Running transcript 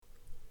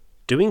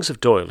Doings of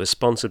Doyle is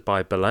sponsored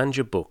by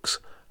Belanger Books,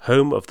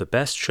 home of the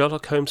best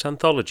Sherlock Holmes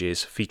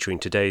anthologies featuring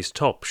today's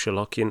top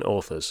Sherlockian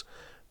authors.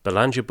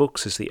 Belanger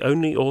Books is the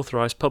only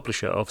authorised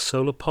publisher of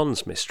Solar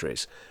Ponds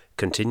mysteries,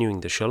 continuing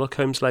the Sherlock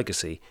Holmes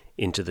legacy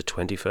into the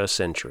 21st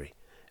century.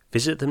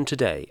 Visit them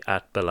today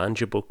at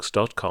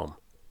belangerbooks.com.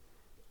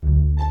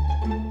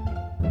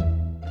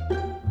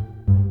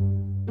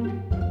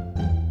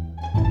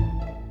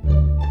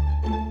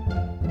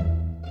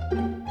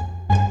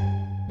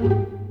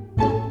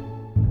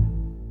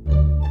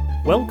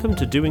 Welcome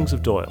to Doings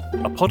of Doyle,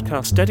 a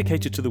podcast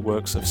dedicated to the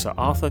works of Sir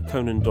Arthur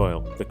Conan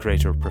Doyle, the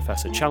creator of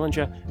Professor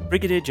Challenger,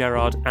 Brigadier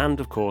Gerard, and,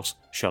 of course,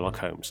 Sherlock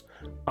Holmes.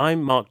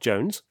 I'm Mark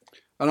Jones.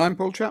 And I'm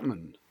Paul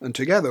Chapman, and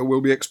together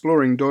we'll be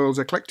exploring Doyle's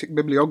eclectic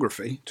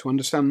bibliography to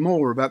understand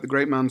more about the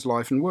great man's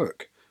life and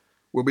work.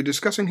 We'll be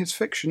discussing his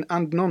fiction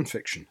and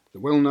non-fiction,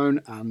 the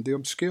well-known and the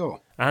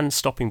obscure. And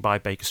stopping by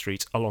Baker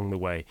Street along the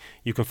way.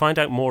 You can find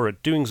out more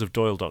at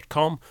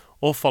doingsofdoyle.com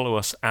or follow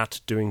us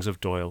at Doings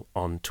of Doyle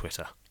on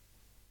Twitter.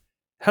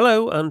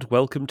 Hello and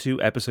welcome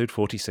to episode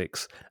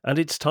 46, and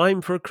it's time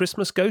for a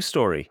Christmas ghost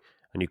story,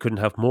 and you couldn't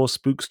have more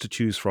spooks to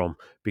choose from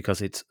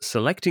because it's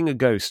Selecting a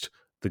Ghost,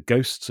 The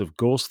Ghosts of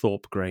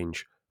Goresthorpe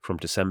Grange from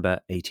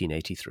December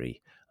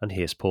 1883. And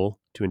here's Paul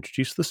to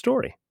introduce the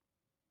story.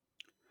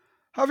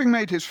 Having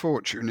made his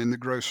fortune in the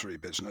grocery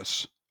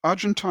business,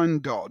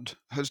 Argentine Dodd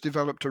has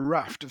developed a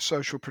raft of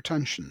social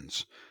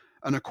pretensions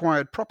and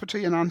acquired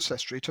property and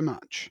ancestry to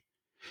match.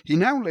 He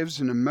now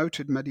lives in a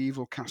moated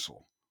medieval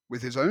castle,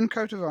 with his own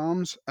coat of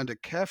arms and a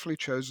carefully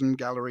chosen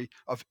gallery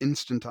of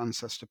instant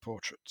ancestor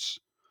portraits.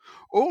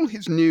 All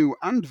his new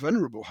and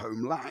venerable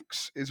home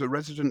lacks is a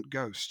resident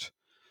ghost,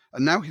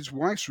 and now his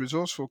wife's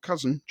resourceful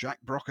cousin, Jack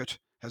Brockett,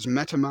 has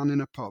met a man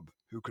in a pub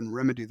who can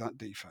remedy that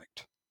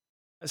defect.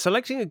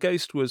 Selecting a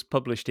Ghost was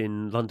published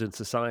in London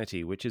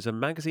Society, which is a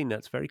magazine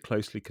that's very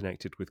closely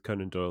connected with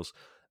Conan Doyle's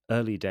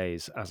early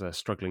days as a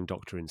struggling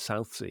doctor in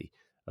Southsea,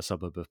 a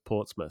suburb of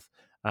Portsmouth.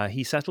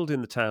 He settled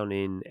in the town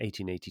in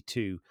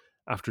 1882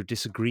 after a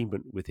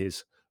disagreement with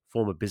his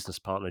former business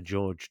partner,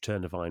 George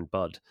Turnavine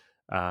Budd.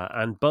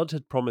 And Budd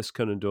had promised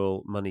Conan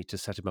Doyle money to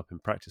set him up in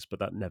practice, but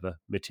that never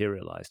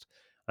materialised.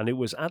 And it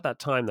was at that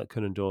time that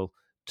Conan Doyle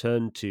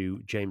turned to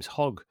James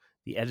Hogg,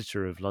 the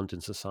editor of London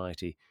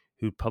Society,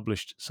 who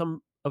published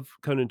some of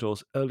Conan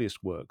Doyle's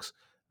earliest works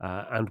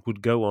and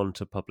would go on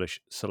to publish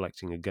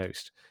Selecting a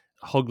Ghost.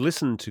 Hogg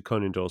listened to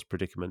Conan Doyle's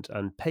predicament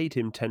and paid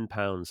him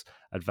 £10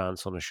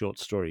 advance on a short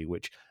story,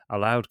 which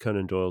allowed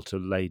Conan Doyle to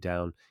lay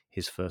down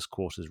his first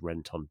quarter's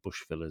rent on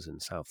bush villas in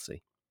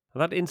Southsea.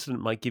 And that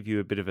incident might give you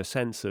a bit of a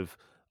sense of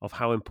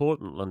how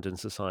important London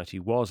Society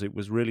was. It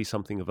was really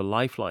something of a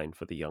lifeline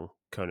for the young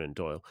Conan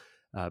Doyle.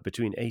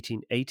 Between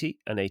 1880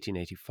 and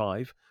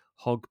 1885,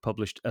 Hogg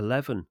published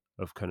 11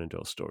 of Conan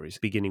Doyle's stories,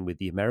 beginning with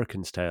The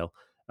American's Tale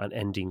and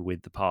ending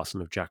with The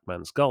Parson of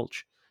Jackman's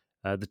Gulch.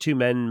 The two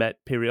men met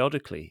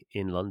periodically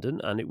in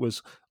London, and it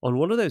was on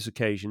one of those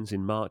occasions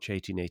in March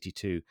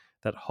 1882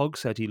 that Hogg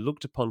said he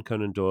looked upon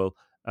Conan Doyle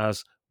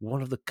as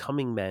one of the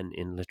coming men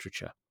in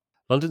literature.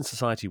 London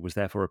Society was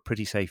therefore a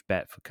pretty safe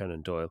bet for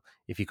Conan Doyle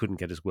if he couldn't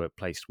get his work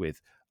placed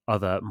with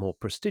other more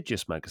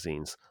prestigious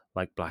magazines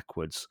like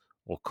Blackwood's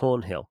or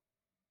Cornhill.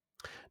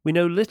 We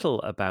know little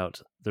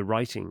about the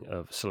writing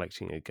of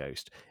Selecting a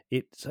Ghost.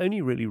 It's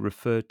only really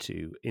referred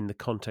to in the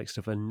context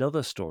of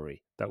another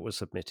story that was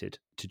submitted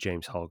to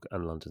James Hogg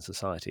and London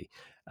Society.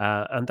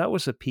 And that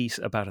was a piece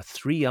about a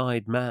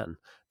three-eyed man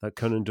that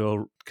Conan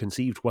Doyle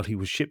conceived while he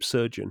was ship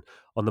surgeon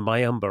on the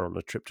Mayumba on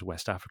a trip to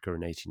West Africa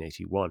in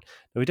 1881.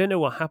 Now, we don't know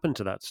what happened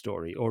to that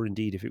story, or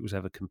indeed if it was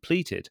ever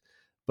completed,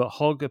 but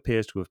Hogg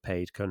appears to have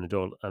paid Conan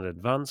Doyle an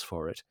advance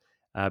for it,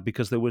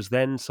 because there was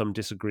then some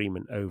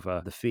disagreement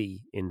over the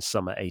fee in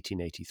summer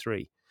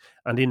 1883.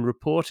 And in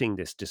reporting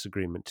this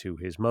disagreement to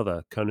his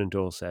mother, Conan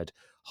Doyle said,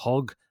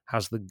 "Hogg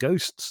has the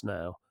ghosts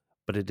now,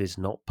 but it is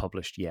not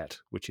published yet,"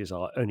 which is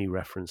our only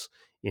reference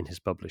in his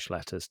published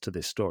letters to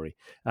this story.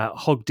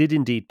 Hogg did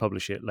indeed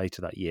publish it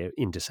later that year,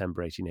 in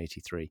December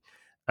 1883,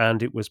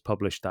 and it was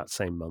published that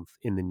same month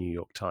in the New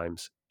York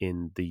Times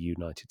in the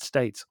United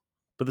States.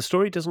 But the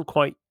story doesn't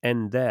quite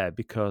end there,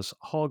 because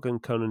Hogg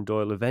and Conan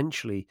Doyle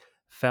eventually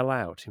fell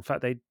out. In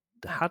fact, they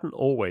hadn't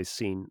always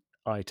seen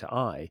eye to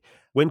eye.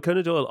 When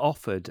Conan Doyle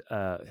offered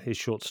his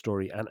short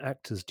story An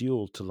Actor's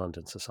Duel to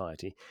London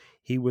Society,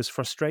 he was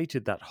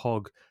frustrated that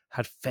Hogg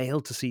had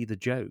failed to see the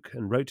joke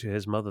and wrote to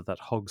his mother that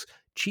Hogg's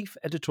chief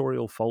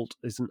editorial fault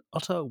is an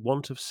utter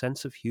want of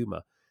sense of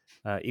humour.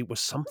 It was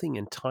something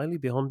entirely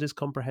beyond his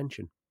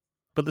comprehension.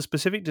 But the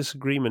specific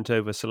disagreement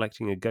over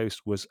Selecting a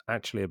Ghost was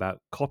actually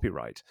about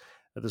copyright.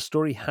 The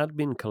story had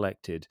been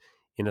collected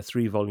in a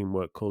 3-volume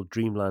work called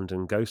Dreamland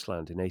and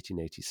Ghostland in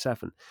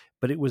 1887,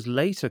 but it was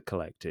later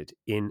collected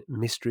in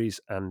Mysteries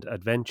and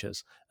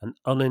Adventures, an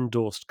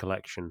unendorsed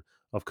collection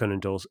of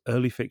Conan Doyle's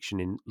early fiction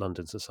in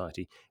London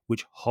Society,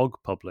 which Hogg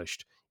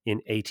published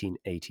in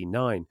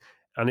 1889.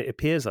 And it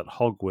appears that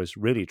Hogg was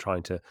really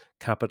trying to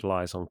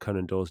capitalise on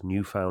Conan Doyle's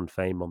newfound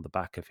fame on the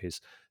back of his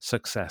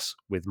success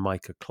with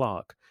Micah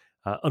Clarke.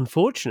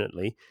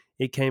 Unfortunately,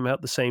 It came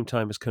out the same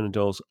time as Conan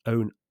Doyle's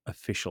own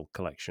official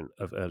collection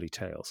of early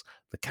tales,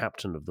 The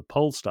Captain of the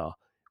Pole Star,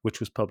 which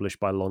was published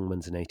by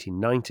Longmans in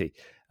 1890.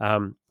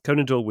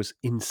 Conan Doyle was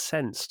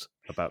incensed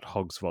about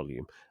Hogg's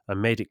volume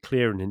and made it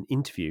clear in an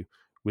interview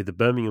with the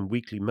Birmingham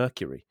Weekly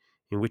Mercury,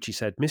 in which he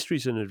said,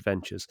 "Mysteries and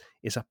Adventures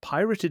is a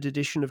pirated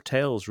edition of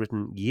tales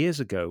written years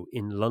ago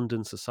in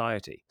London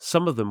society.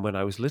 Some of them when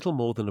I was little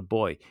more than a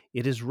boy.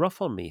 It is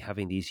rough on me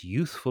having these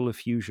youthful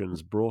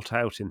effusions brought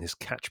out in this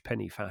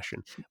catchpenny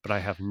fashion, but I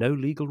have no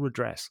legal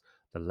redress.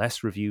 The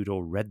less reviewed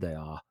or read they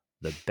are,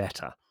 the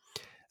better."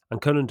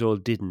 And Conan Doyle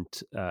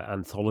didn't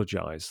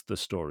anthologize the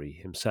story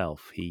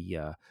himself.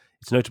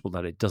 It's notable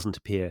that it doesn't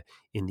appear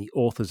in the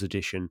author's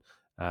edition,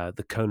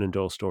 the Conan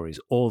Doyle stories,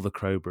 or the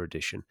Krober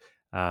edition,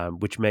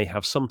 which may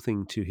have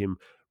something to him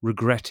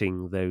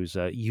regretting those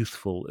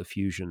youthful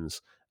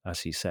effusions,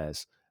 as he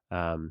says.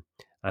 And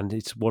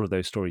it's one of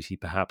those stories he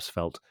perhaps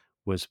felt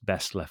was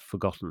best left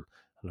forgotten.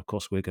 And of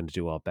course, we're going to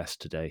do our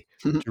best today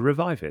to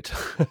revive it.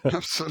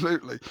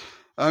 Absolutely.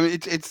 I mean,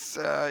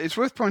 it's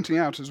worth pointing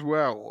out as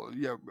well,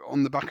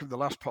 on the back of the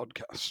last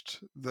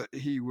podcast, that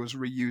he was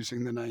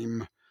reusing the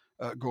name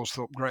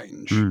Goresthorpe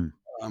Grange, Mm.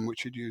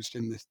 which he'd used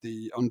in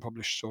the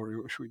unpublished story,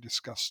 which we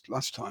discussed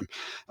last time.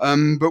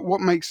 But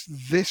what makes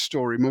this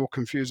story more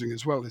confusing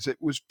as well is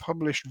it was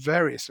published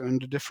variously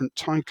under different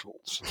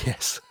titles.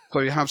 Yes. So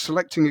you have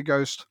Selecting a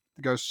Ghost,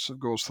 The Ghosts of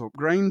Goresthorpe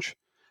Grange,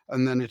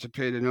 and then it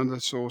appeared in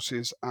other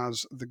sources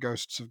as The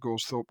Ghosts of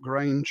Goresthorpe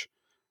Grange,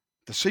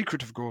 The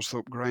Secret of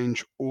Goresthorpe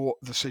Grange, or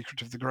The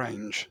Secret of the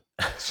Grange.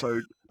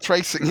 So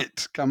tracing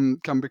it can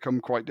become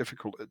quite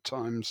difficult at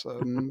times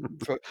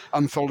for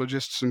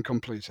anthologists and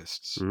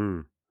completists.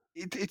 Mm.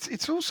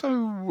 It's also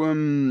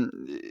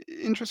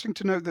interesting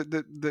to note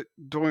that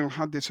Doyle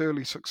had this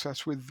early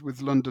success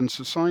with London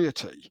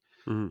Society,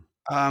 Mm.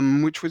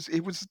 which was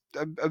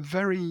a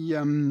very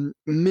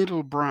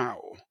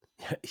middle-brow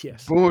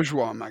Yes.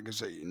 bourgeois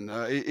magazine.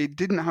 It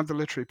didn't have the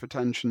literary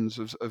pretensions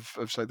of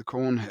say the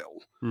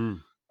Cornhill.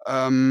 Mm.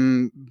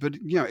 But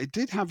it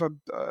did have a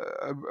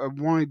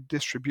wide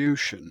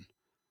distribution,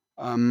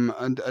 and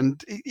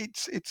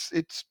it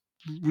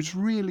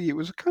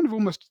was a kind of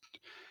almost,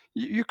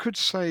 you could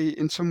say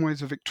in some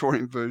ways, a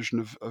Victorian version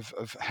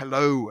of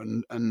Hello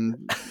and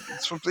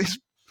sort of these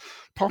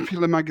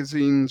popular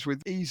magazines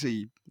with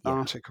easy Yeah.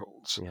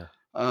 articles. Yeah.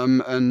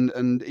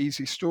 And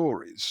easy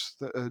stories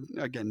that are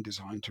again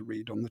designed to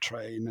read on the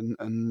train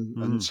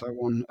and so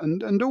on,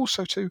 and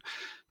also to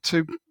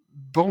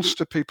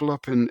bolster people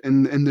up in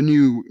the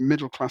new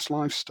middle class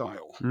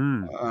lifestyle,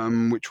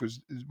 Mm. which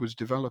was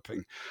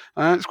developing.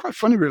 It's quite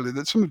funny, really,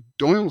 that some of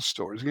Doyle's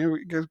stories,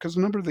 because a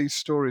number of these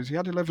stories, he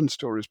had 11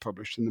 stories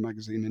published in the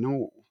magazine in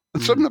all.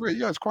 And some Mm. of it,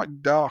 it's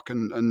quite dark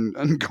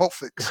and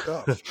gothic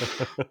stuff.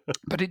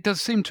 But it does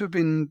seem to have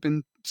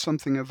been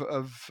something of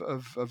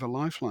a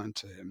lifeline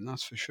to him,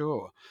 that's for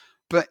sure.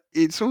 But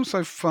it's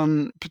also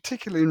fun,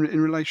 particularly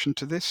in relation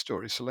to this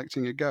story,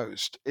 Selecting a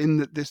Ghost, in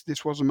that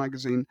this was a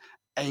magazine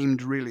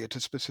aimed really at a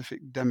specific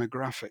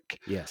demographic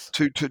Yes.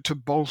 to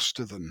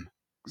bolster them,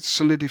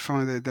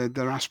 solidify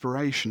their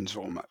aspirations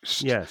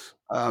almost. Yes.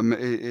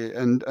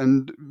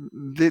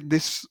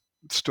 This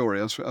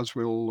story, as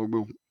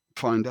we'll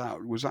find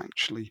out, was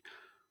actually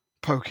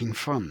poking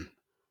fun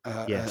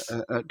Yes.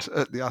 at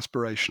the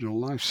aspirational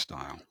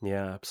lifestyle.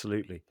 Yeah,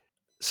 absolutely.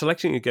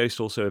 Selecting a Ghost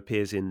also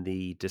appears in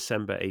the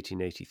December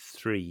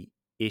 1883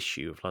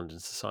 issue of London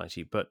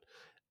Society, but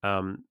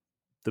um,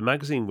 the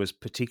magazine was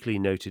particularly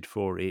noted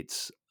for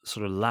its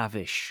sort of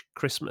lavish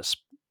Christmas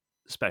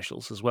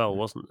specials as well,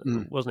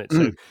 Mm. wasn't it? So,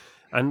 Mm.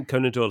 and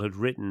Conan Doyle had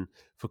written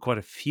for quite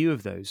a few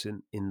of those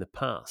in the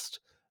past.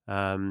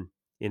 In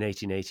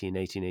 1880 and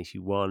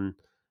 1881,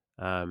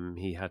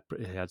 he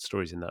had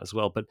stories in that as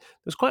well. But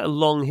there's quite a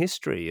long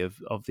history of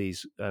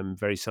these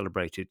very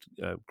celebrated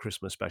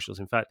Christmas specials.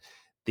 In fact,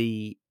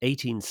 the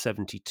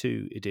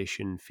 1872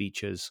 edition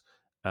features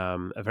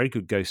a very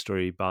good ghost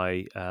story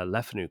by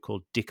Lefanu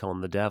called Dick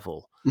on the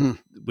Devil, Mm.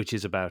 which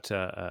is about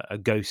a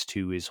ghost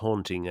who is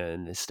haunting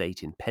an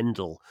estate in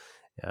Pendle,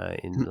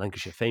 in Mm.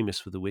 Lancashire, famous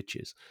for the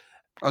witches,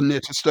 And near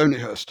to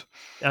Stonyhurst.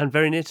 and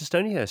very near to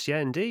Stonyhurst.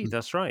 Yeah, indeed, Mm.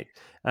 that's right.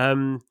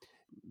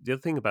 The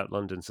other thing about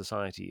London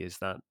society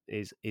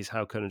is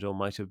how Conan Doyle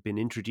might have been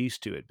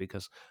introduced to it,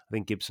 because I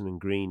think Gibson and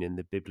Green, in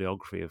the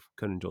bibliography of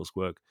Conan Doyle's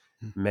work,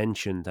 Mm.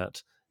 mentioned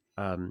that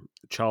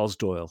Charles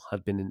Doyle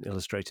had been an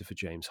illustrator for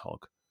James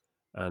Hogg,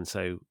 and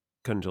so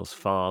Conan Doyle's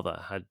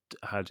father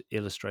had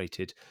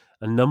illustrated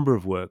a number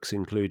of works,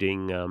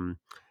 including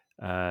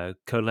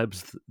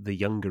Coleb's The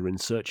Younger in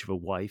Search of a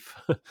Wife,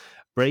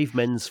 Brave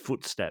Men's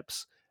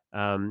Footsteps,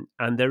 and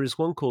there is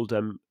one called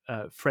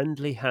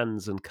Friendly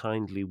Hands and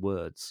Kindly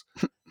Words,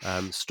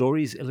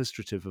 stories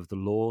illustrative of the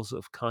laws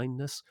of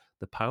kindness,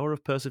 the power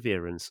of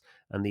perseverance,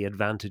 and the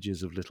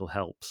advantages of little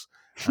helps.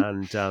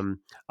 And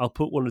I'll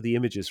put one of the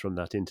images from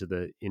that into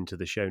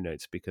the show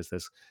notes, because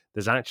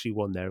there's actually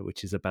one there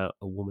which is about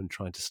a woman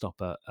trying to stop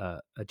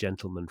a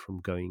gentleman from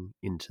going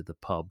into the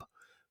pub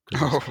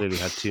because he's Oh. clearly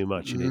had too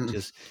much, and Mm.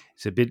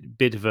 it's a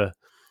bit of a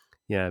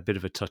Yeah, a bit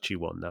of a touchy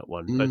one, that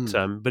one.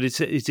 Mm. But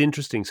it's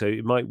interesting. So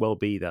it might well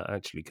be that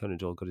actually Conan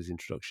Doyle got his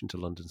introduction to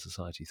London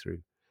society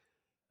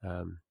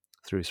um,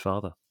 through his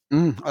father.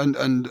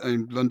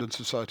 And London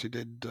Society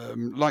did,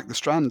 like the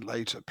Strand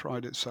later,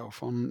 pride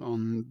itself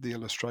on the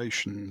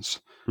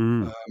illustrations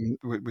Mm,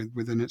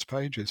 within its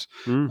pages.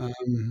 mm.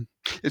 Um,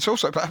 it's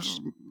also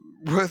perhaps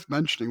worth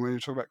mentioning when you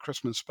talk about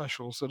Christmas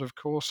specials that, of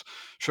course,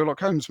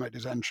 Sherlock Holmes made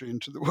his entry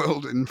into the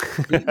world in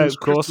Beaton's Of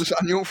course. Christmas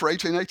Annual for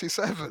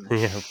 1887.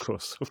 Yeah, of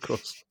course, of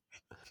course.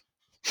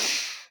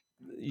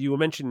 You were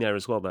mentioning there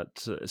as well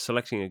that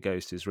selecting a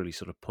ghost is really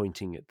sort of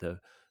pointing at the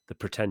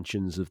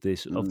pretensions of the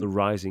Mm.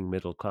 rising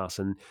middle class,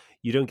 and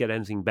you don't get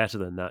anything better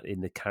than that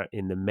in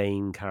in the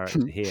main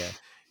character here,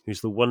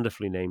 who's the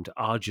wonderfully named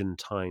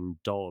Argentine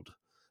Dodd,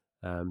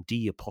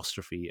 D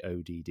apostrophe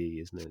ODD,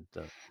 isn't it?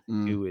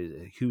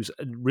 Mm. Whose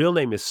real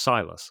name is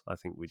Silas, I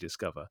think we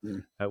discover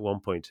Mm. at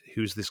one point,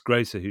 who's this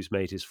grocer who's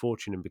made his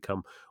fortune and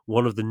become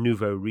one of the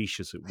nouveau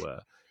riche, as it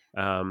were.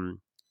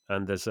 Um,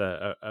 and there's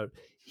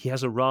he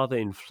has a rather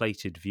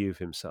inflated view of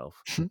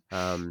himself.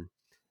 Um,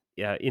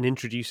 yeah, in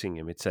introducing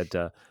him, it said,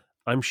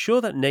 I'm sure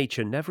that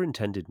nature never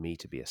intended me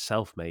to be a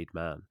self made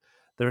man.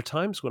 There are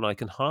times when I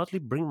can hardly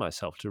bring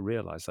myself to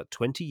realize that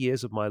 20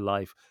 years of my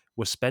life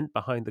were spent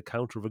behind the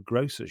counter of a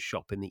grocer's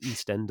shop in the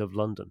East End of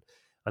London,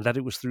 and that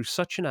it was through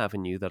such an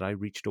avenue that I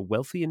reached a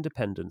wealthy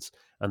independence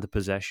and the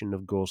possession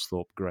of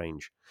Goresthorpe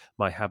Grange.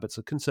 My habits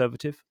are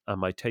conservative, and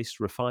my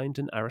tastes refined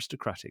and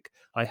aristocratic.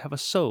 I have a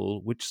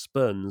soul which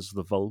spurns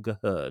the vulgar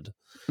herd.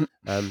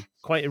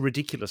 Quite a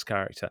ridiculous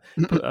character.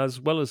 But as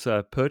well as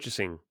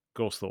purchasing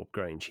Goresthorpe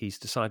Grange, he's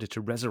decided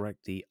to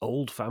resurrect the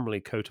old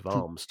family coat of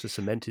arms to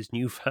cement his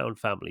newfound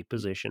family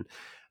position.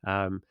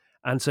 Um,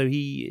 and so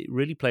he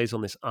really plays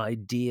on this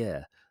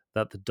idea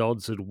that the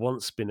Dodds had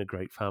once been a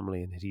great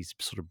family and that he's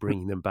sort of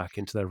bringing them back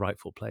into their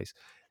rightful place.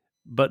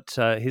 But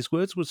his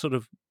words would sort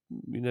of,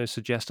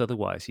 suggest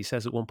otherwise. He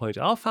says at one point,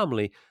 "Our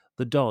family,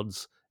 the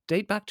Dodds,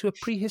 date back to a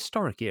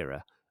prehistoric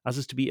era, as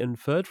is to be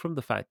inferred from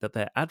the fact that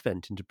their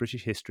advent into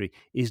British history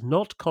is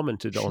not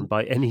commented on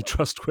by any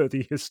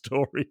trustworthy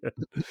historian,"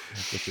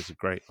 which is a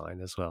great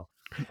line as well.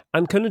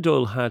 And Conan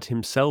Doyle had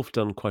himself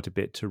done quite a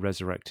bit to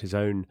resurrect his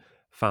own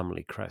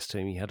family crest.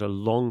 He had a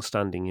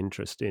long-standing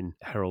interest in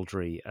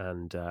heraldry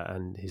and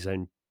his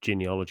own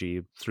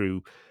genealogy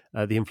through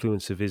the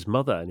influence of his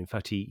mother. And in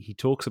fact, he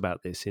talks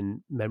about this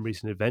in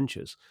Memories and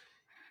Adventures.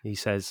 He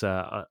says,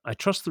 I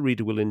trust the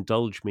reader will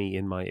indulge me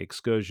in my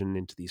excursion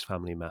into these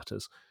family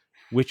matters,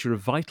 which are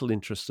of vital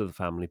interest to the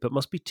family, but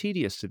must be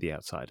tedious to the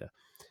outsider.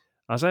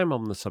 As I am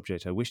on the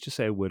subject, I wish to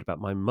say a word about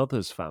my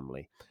mother's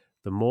family,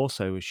 the more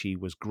so as she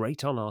was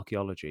great on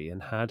archaeology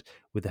and had,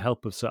 with the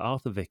help of Sir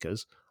Arthur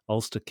Vickers,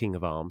 Ulster King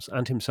of Arms,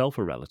 and himself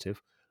a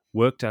relative,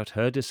 worked out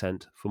her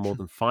descent for more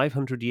than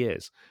 500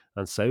 years,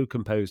 and so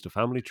composed a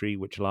family tree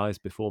which lies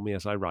before me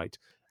as I write,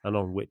 and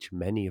on which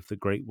many of the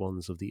great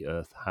ones of the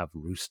earth have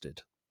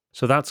roosted.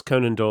 So that's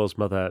Conan Doyle's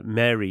mother,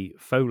 Mary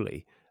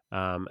Foley.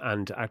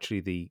 And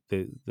actually,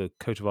 the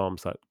coat of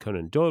arms that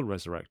Conan Doyle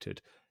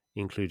resurrected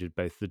included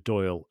both the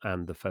Doyle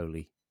and the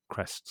Foley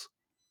crests.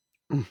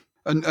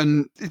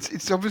 And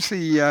it's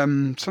obviously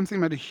something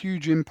made a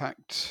huge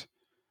impact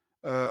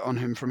on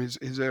him from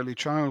his early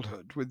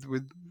childhood,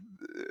 with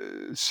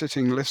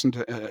sitting listen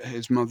to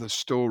his mother's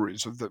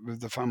stories of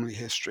the family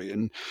history,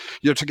 and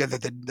together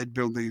they'd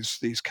build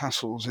these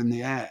castles in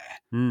the air.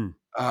 Mm,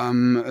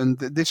 And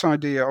this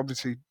idea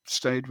obviously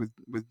stayed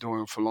with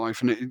Doyle for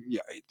life, and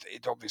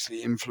it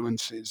obviously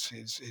influences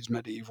his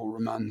medieval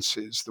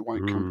romances, The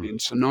White Company mm,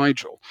 and Sir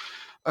Nigel.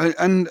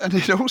 And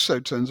it also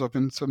turns up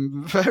in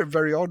some very,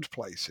 very odd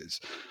places,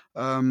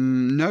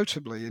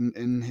 notably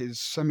in his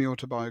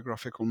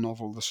semi-autobiographical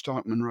novel, The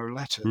Stark Munro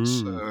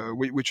Letters, mm,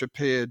 which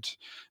appeared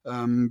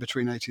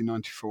between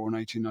 1894 and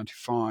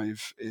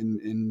 1895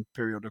 in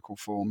periodical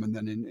form, and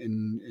then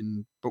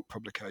in book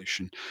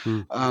publication.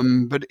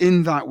 mm. But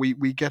in that,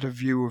 we get a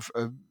view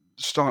of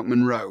Stark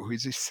Munro,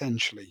 who's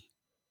essentially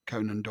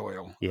Conan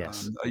Doyle,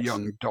 Yes, a yes.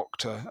 young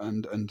doctor,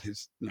 and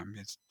his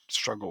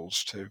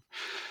struggles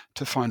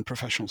to find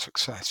professional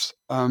success.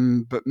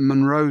 But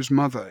Monroe's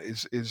mother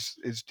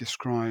is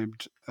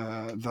described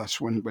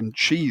thus when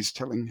she's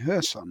telling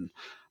her son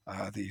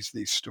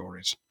these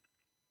stories.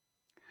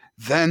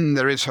 Then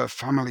there is her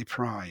family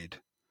pride.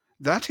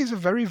 That is a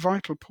very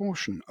vital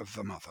portion of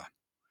the mother.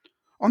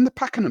 On the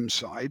Pakenham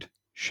side,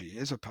 she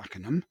is a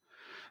Pakenham,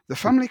 the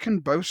family can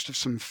boast of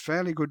some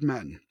fairly good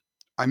men.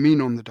 I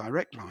mean on the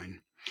direct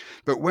line.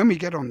 But when we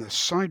get on the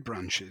side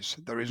branches,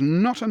 there is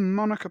not a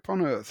monarch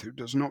upon earth who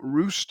does not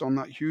roost on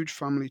that huge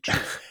family tree.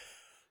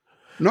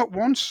 Not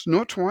once,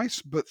 nor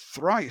twice, but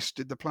thrice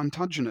did the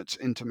Plantagenets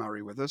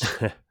intermarry with us.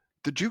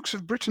 The Dukes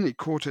of Brittany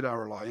courted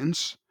our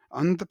alliance,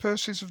 and the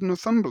Percys of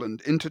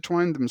Northumberland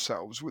intertwined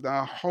themselves with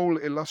our whole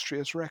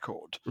illustrious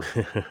record.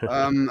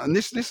 And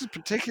this is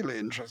particularly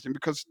interesting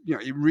because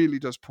it really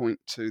does point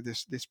to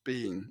this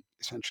being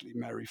essentially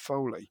Mary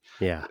Foley.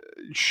 Yeah,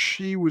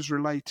 She was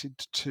related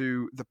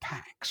to the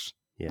Packs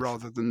yes.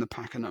 rather than the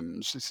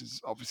Pakenhams. This is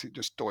obviously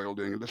just Doyle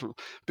doing a little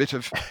bit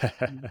of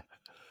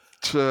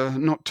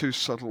not too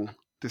subtle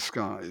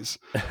disguise.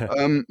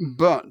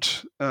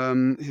 But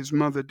his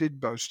mother did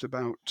boast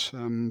about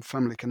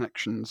family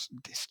connections,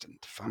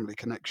 distant family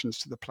connections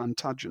to the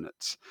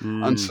Plantagenets,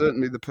 and Mm,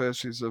 certainly the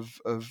Percys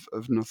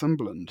of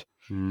Northumberland.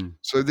 mm.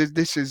 So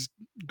this is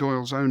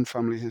Doyle's own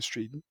family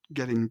history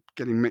getting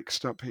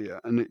mixed up here,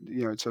 and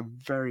it's a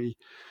very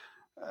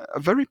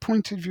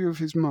pointed view of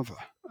his mother.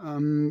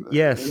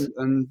 Yes.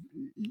 And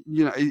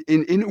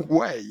in a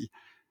way,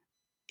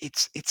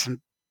 it's a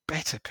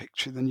better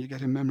picture than you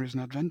get in Memories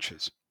and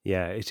Adventures.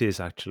 Yeah, it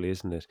is actually,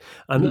 isn't it?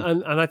 And Mm,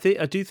 and and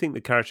I do think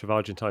the character of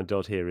Argentine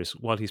Dodd here is,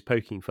 while he's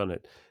poking fun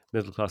at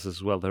middle classes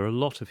as well, there are a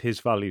lot of his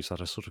values that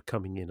are sort of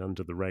coming in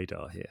under the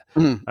radar here.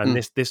 mm, And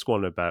mm, this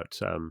one about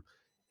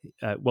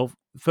well,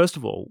 first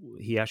of all,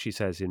 he actually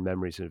says in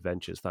Memories and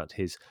Adventures that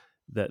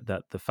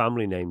that the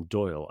family name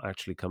Doyle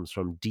actually comes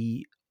from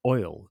D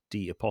oil,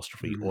 D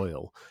apostrophe mm,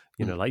 oil,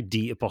 mm, like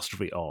D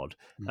apostrophe odd.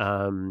 mm,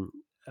 Um,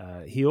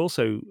 he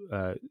also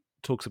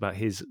talks about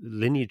his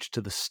lineage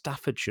to the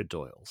Staffordshire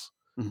Doyles,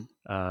 mm,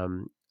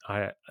 um,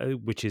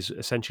 which is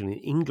essentially an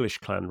English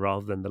clan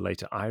rather than the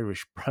later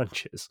Irish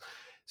branches.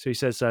 So he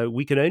says,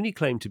 we can only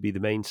claim to be the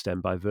main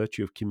stem by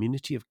virtue of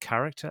community of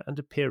character and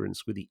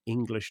appearance with the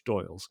English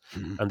Doyles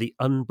mm, and the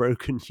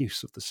unbroken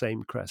use of the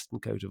same crest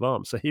and coat of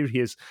arms. So here he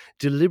is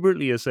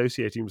deliberately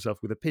associating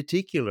himself with a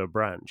particular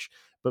branch,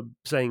 but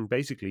saying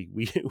basically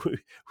we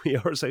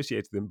are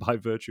associated with them by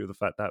virtue of the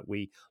fact that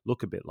we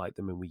look a bit like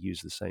them and we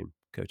use the same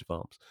coat of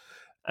arms.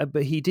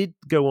 But he did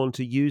go on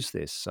to use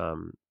this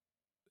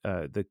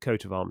the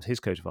coat of arms, his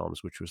coat of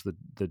arms, which was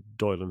the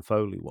Doyle and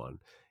Foley one,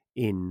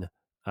 in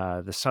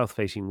the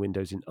south-facing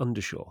windows in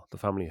Undershaw, the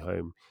family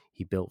home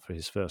he built for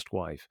his first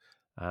wife,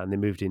 and they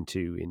moved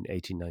into in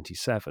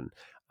 1897.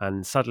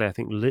 And sadly, I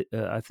think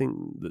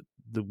that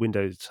the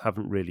windows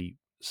haven't really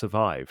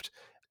survived.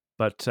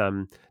 But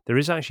there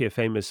is actually a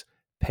famous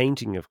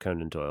painting of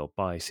Conan Doyle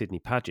by Sidney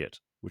Paget,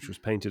 which was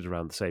painted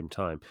around the same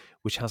time,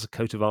 which has a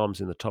coat of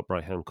arms in the top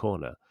right hand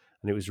corner.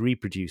 And it was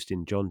reproduced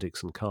in John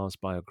Dixon Carr's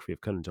biography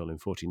of Conan Doyle in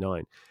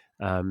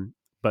 1949.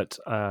 But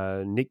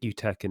Nick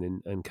Utek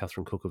and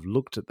Catherine Cook have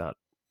looked at that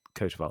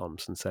coat of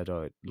arms and said,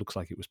 oh, it looks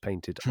like it was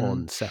painted mm,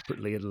 on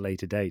separately at a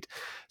later date.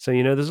 So,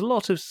 there's a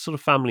lot of sort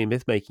of family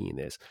myth making in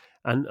this.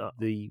 And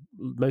the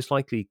most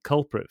likely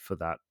culprit for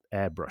that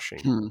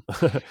airbrushing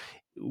mm,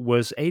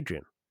 was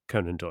Adrian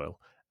Conan Doyle.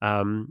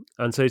 And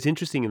so it's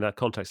interesting in that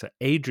context that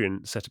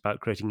Adrian set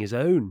about creating his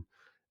own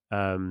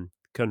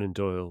Conan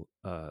Doyle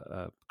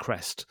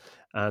crest,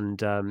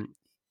 and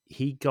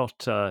he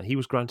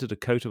was granted a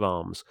coat of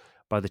arms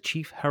by the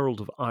Chief Herald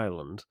of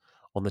Ireland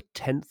on the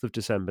 10th of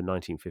December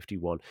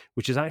 1951,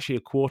 which is actually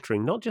a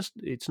quartering.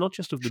 It's not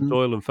just of the mm,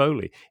 Doyle and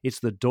Foley; it's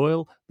the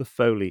Doyle, the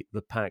Foley,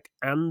 the Pack,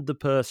 and the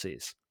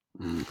Percys.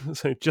 mm,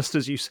 So just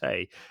as you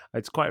say,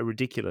 it's quite a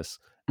ridiculous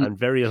mm, and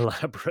very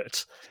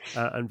elaborate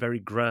and very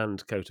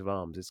grand coat of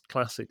arms. It's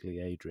classically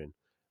Adrian,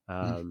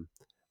 mm. um,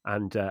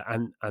 and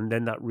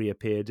then that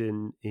reappeared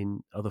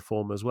in other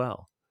form as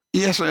well.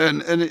 Yes,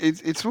 and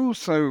it's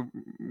also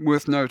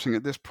worth noting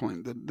at this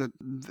point that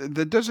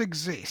there does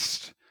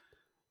exist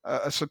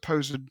a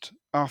supposed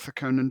Arthur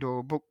Conan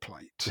Doyle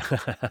bookplate,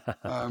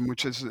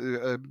 which is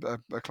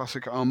a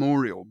classic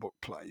armorial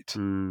bookplate,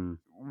 Mm,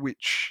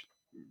 which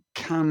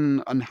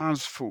can and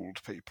has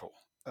fooled people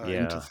into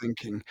yeah.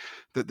 thinking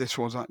that this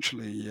was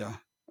actually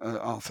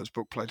Arthur's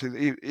bookplate.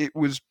 It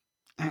was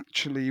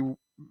actually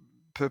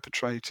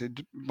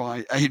perpetrated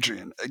by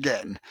Adrian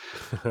again,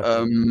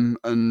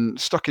 and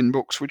stuck in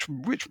books which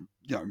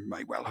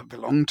may well have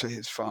belonged to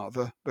his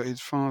father, but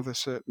his father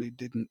certainly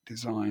didn't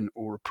design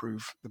or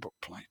approve the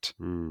bookplate.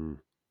 Mm,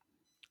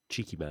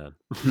 cheeky man.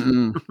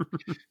 Mm.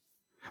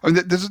 I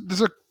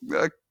mean,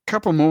 a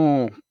couple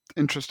more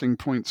interesting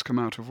points come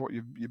out of what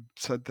you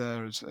said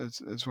there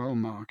as well,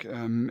 Mark.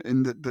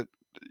 In that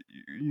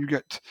you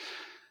get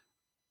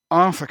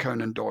Arthur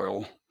Conan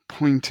Doyle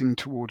pointing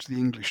towards the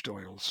English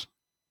Doyles,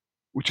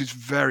 which is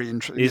very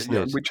interesting. Isn't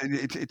it? Which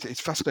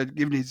it's fascinating,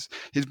 given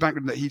his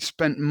background, that he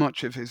spent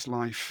much of his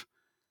life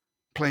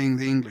playing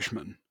the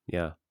Englishman,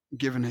 Yeah.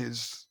 given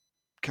his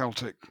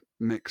Celtic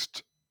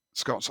mixed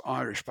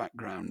Scots-Irish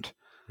background.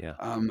 Yeah.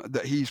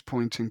 That he's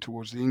pointing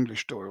towards the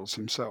English Doyles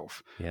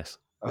himself. Yes.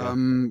 Yeah.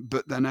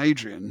 But then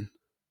Adrian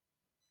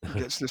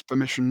gets this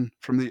permission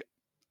from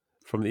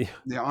From the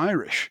the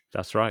Irish.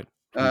 That's right.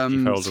 From the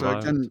Chief Herald of So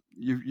Ireland. again,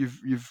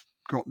 you've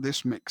got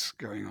this mix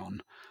going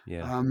on.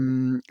 Yeah.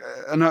 And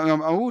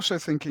I'm also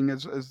thinking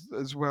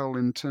as well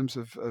in terms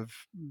of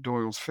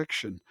Doyle's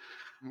fiction,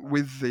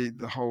 with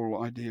the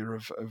whole idea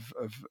of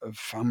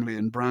family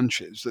and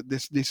branches, that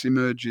this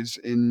emerges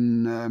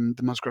in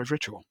the Musgrave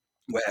Ritual,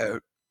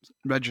 where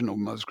Reginald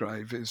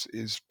Musgrave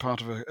is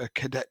part of a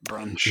cadet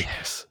branch,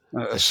 Yes.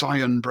 a Yes.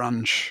 scion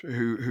branch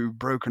who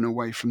broken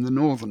away from the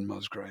northern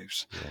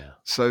Musgraves. Yeah.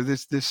 So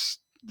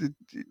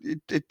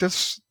it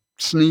does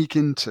sneak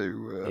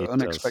into It does.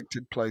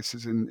 unexpected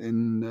places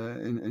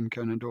in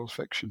Conan Doyle's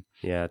fiction.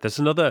 Yeah, there's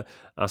another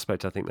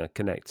aspect I think that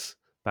connects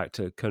back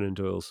to Conan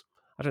Doyle's,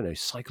 I don't know,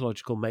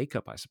 psychological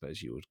makeup, I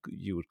suppose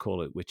you would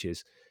call it, which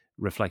is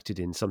reflected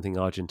in something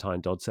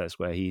Argentine Dodd says,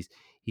 where he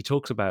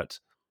talks about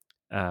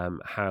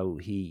how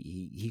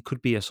he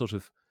could be a sort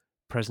of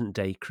present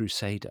day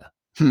crusader.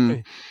 Hmm.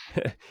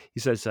 He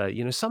says,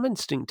 some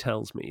instinct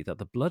tells me that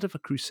the blood of a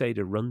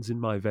crusader runs in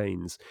my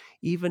veins.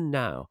 Even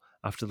now,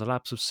 after the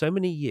lapse of so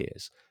many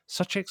years,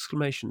 such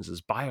exclamations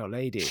as "By Our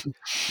Lady"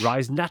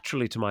 rise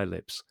naturally to my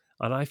lips,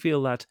 and I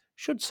feel that,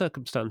 should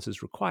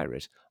circumstances require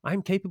it, I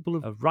am capable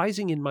of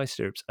rising in my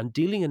stirrups and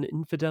dealing an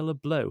infidel a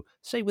blow,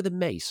 say with a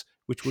mace,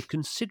 which would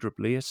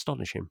considerably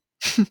astonish him.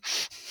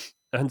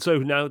 And so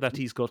now that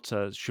he's got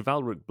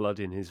chivalric blood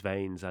in his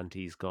veins, and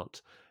he's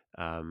got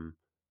um,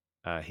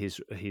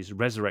 his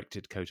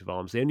resurrected coat of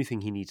arms, the only thing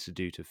he needs to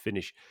do to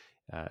finish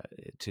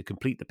to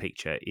complete the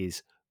picture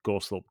is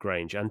Goresthorpe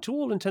Grange. And to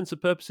all intents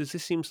and purposes,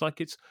 this seems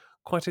like it's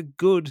quite a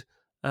good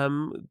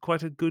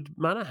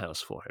manor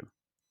house for him.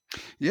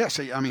 Yes,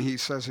 he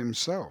says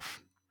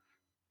himself,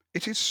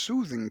 "It is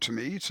soothing to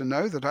me to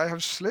know that I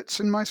have slits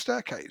in my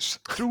staircase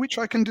through which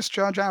I can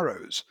discharge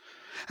arrows,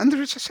 and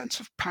there is a sense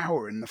of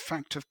power in the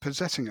fact of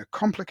possessing a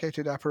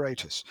complicated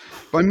apparatus,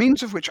 by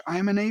means of which I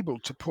am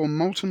enabled to pour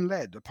molten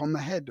lead upon the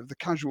head of the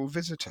casual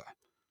visitor.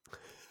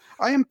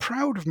 I am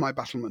proud of my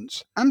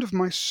battlements, and of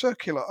my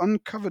circular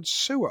uncovered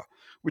sewer,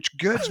 which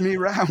girds me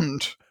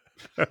round."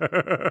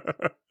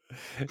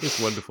 It's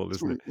wonderful,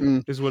 isn't it?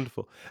 Mm, It's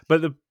wonderful.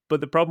 But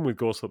the problem with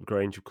Goresthorpe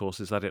Grange, of course,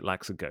 is that it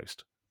lacks a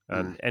ghost. mm.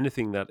 And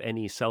anything that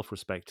any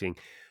self-respecting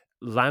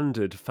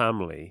landed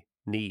family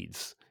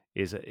needs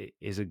is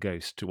a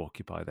ghost to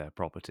occupy their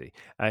property.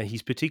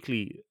 He's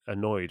particularly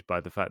annoyed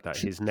by the fact that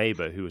his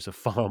neighbour, who is a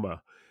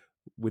farmer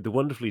with the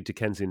wonderfully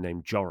Dickensian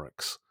name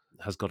Jorrocks,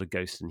 has got a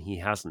ghost and he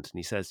hasn't. And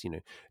he says,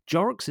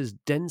 Jorrocks is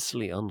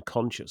densely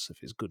unconscious of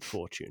his good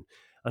fortune,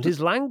 and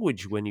his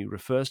language when he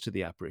refers to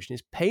the apparition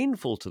is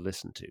painful to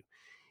listen to.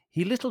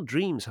 He little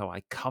dreams how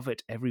I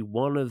covet every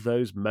one of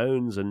those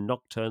moans and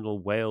nocturnal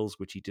wails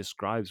which he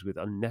describes with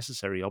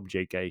unnecessary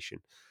objurgation.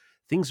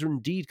 Things are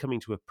indeed coming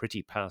to a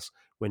pretty pass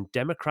when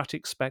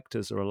democratic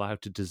spectres are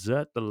allowed to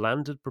desert the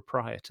landed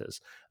proprietors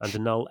and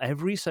annul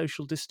every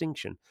social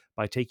distinction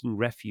by taking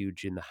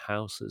refuge in the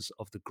houses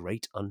of the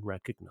great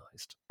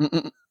unrecognised.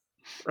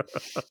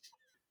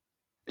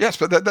 Yes,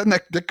 but then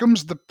there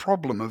comes the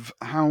problem of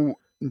how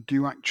do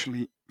you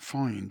actually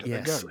find a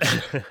Yes.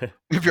 ghost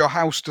if your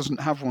house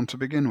doesn't have one to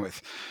begin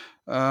with?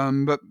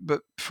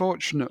 But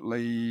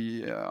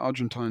fortunately,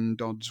 Argentine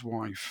Dodd's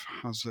wife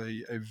has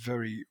a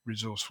very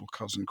resourceful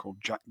cousin called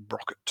Jack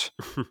Brockett,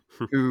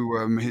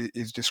 who he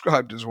is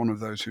described as one of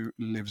those who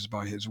lives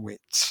by his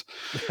wits.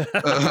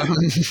 Um,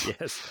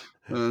 Yes.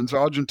 and so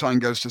Argentine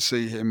goes to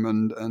see him,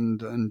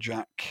 and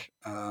Jack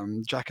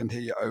and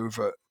he,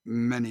 over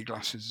many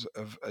glasses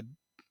of a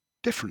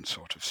different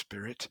sort of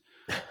spirit,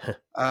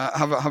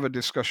 have a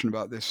discussion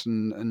about this,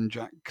 and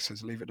Jack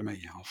says, "Leave it to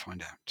me, I'll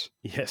find out."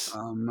 Yes.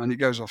 And he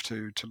goes off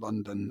to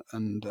London,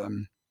 and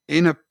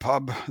in a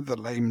pub, the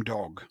Lame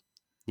Dog,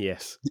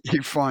 Yes. he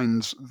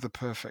finds the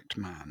perfect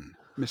man,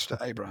 Mr.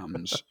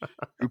 Abrahams,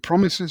 who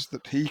promises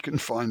that he can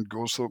find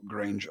Goresthorpe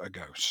Grange a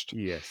ghost.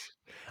 Yes.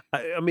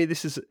 I mean,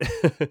 this is.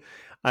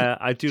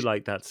 I do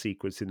like that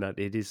sequence in that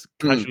it is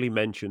Mm, casually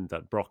mentioned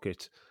that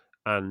Brockett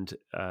and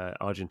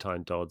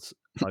Argentine Dodds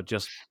are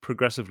just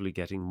progressively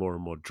getting more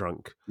and more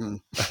drunk mm.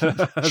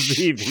 as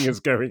the evening is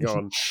going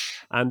on,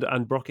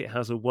 and Brockett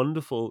has a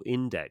wonderful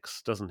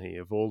index, doesn't he,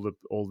 of all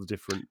the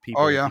different Oh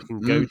people yeah, he can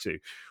go mm. to.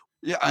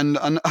 Yeah, and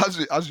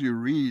as you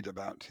read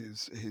about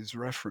his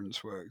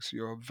reference works,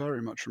 you're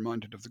very much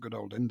reminded of the good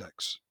old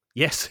index.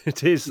 Yes,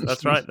 it is.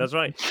 That's right. That's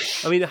right.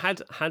 I mean,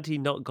 had he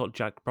not got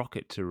Jack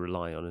Brockett to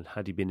rely on, and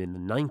had he been in the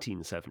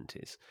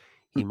 1970s,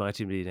 he might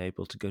have been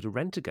able to go to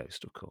Rent a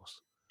Ghost, of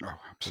course. Oh,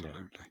 You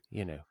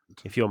know,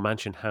 absolutely. if your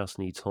mansion house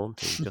needs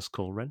haunting, just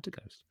call Rent a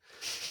Ghost.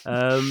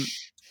 Um,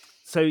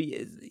 so,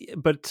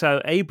 but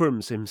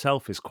Abrams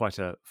himself is quite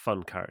a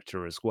fun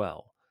character as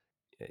well.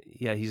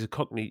 Yeah, he's a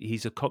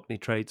Cockney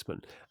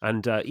tradesman,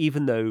 and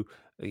even though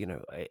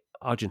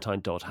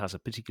Argentine Dodd has a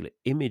particular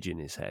image in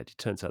his head, it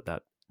turns out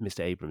that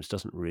Mr. Abrams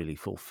doesn't really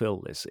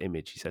fulfill this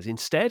image. He says,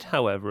 instead,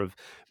 however, of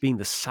being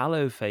the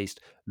sallow-faced,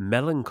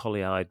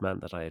 melancholy-eyed man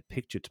that I had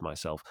pictured to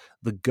myself,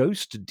 the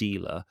ghost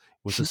dealer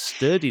was a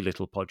sturdy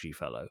little podgy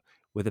fellow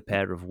with a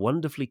pair of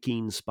wonderfully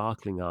keen,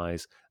 sparkling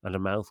eyes and a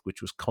mouth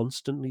which was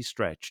constantly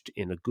stretched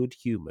in a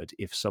good-humoured,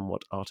 if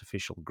somewhat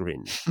artificial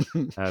grin.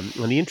 And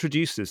he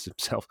introduces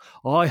himself.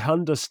 "I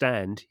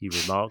understand," he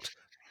remarked,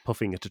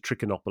 puffing at a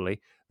trichinopoly,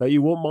 "that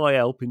you want my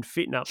help in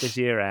fitting up this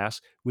here house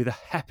with a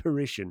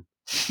apparition."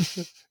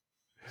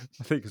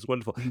 I think it's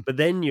wonderful. But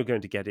then you're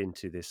going to get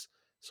into this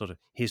sort of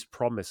his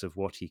promise of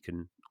what he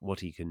can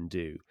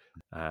do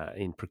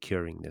in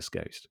procuring this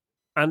ghost.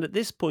 And at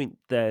this point,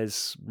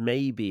 there's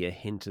maybe a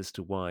hint as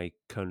to why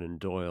Conan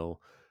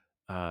Doyle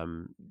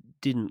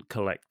didn't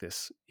collect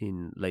this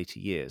in later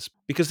years,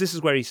 because this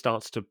is where he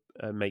starts to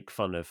make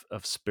fun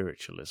of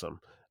spiritualism,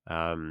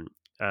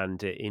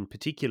 and in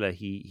particular,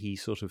 he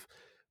sort of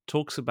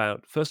talks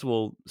about, first of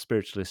all,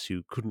 spiritualists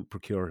who couldn't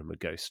procure him a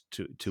ghost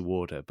to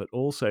order, but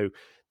also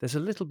there's a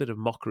little bit of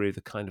mockery of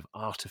the kind of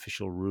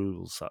artificial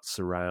rules that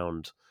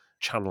surround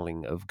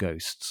channeling of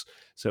ghosts.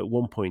 So at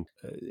one point,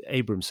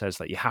 Abram says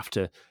that you have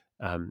to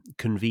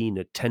convene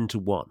at 10 to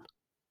 1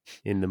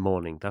 in the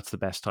morning. That's the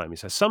best time. He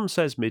says, some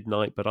says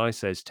midnight, but I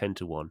says 10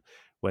 to 1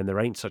 when there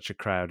ain't such a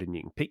crowd and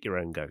you can pick your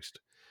own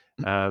ghost.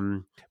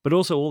 But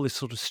also all this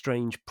sort of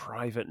strange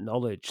private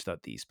knowledge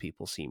that these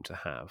people seem to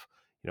have.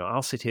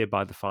 I'll sit here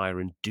by the fire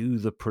and do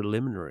the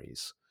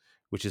preliminaries,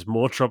 which is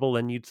more trouble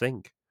than you'd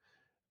think.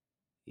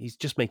 He's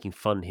just making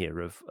fun here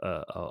of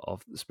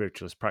the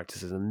spiritualist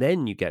practices, and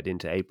then you get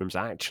into Abrams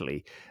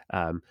actually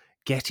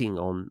getting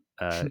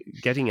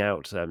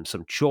out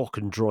some chalk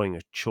and drawing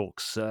a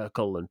chalk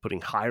circle and putting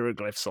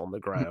hieroglyphs on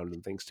the ground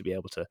and things to be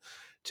able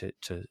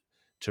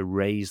to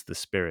raise the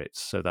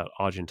spirits so that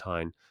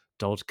Argentine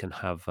Dodd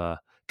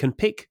can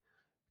pick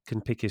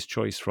his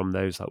choice from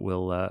those that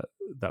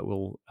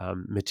will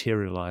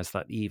materialize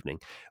that evening.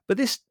 But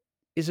this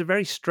is a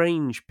very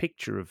strange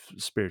picture of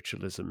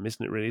spiritualism,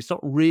 isn't it? Really, it's not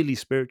really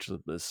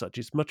spiritualism as such.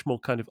 It's much more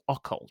kind of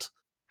occult.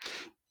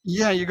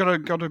 Yeah, you got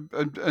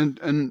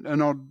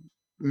an odd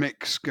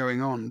mix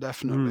going on,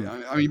 definitely.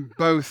 I mean,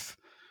 both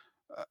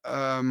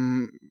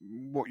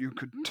what you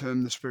could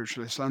term the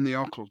spiritualists and the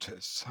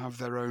occultists have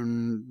their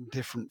own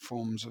different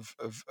forms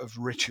of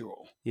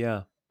ritual,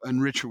 Yeah.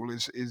 and ritual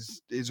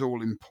is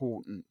all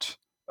important.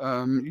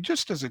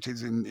 Just as it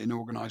is in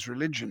organized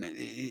religion,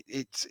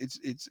 it's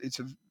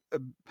a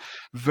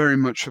very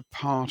much a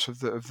part of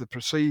the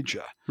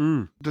procedure.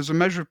 Mm. There's a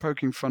measure of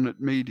poking fun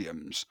at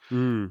mediums,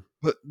 Mm.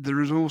 but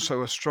there is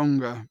also a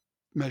stronger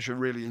measure,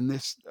 really, in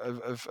this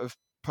of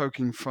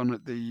poking fun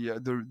at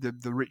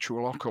the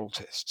ritual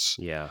occultists,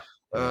 Yeah.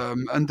 Yeah.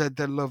 and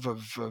their love of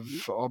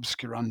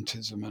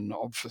obscurantism and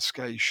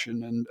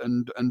obfuscation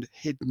and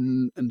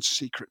hidden and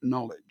secret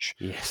knowledge.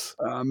 Yes.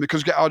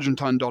 Because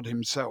Argentine Dodd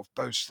himself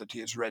boasts that he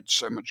has read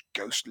so much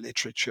ghost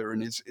literature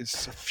and is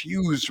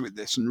suffused with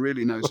this and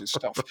really knows his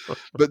stuff.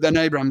 But then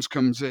Abrams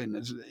comes in,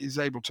 is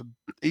able to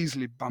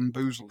easily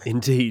bamboozle him.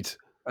 Indeed.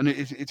 And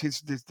it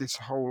is this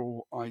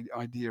whole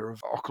idea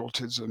of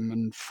occultism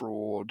and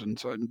fraud and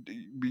so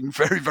being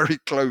very, very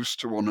close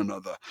to one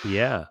another.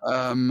 Yeah.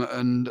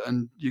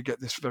 And you get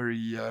this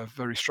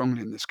very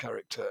strongly in this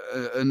character,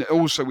 and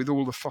also with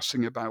all the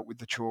fussing about with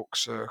the chalk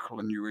circle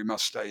and we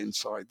must stay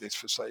inside this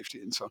for safety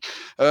and so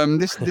on.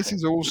 This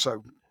is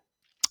also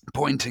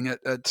pointing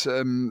at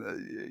an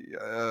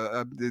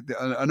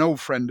old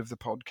friend of the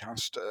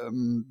podcast,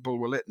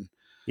 Bulwer Lytton.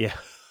 Yeah.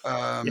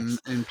 Yes.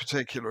 In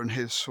particular, and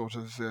his sort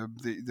of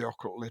the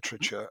occult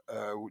literature,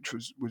 which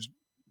was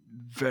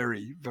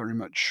very, very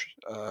much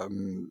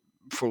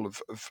full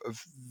of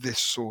this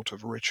sort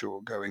of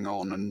ritual going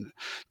on, and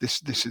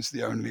this is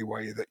the only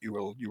way that you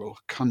will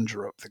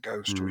conjure up the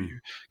ghost, or you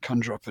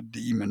conjure up a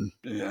demon,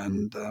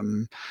 and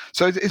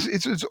so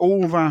it's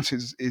all that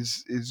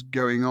is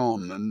going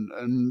on,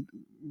 and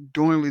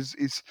Doyle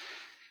is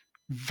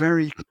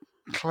very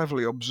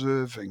cleverly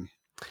observing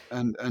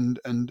and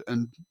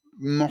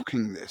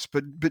mocking this,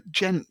 but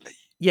gently.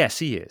 Yes,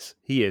 he is.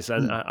 He is.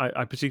 And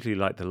I particularly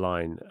like the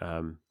line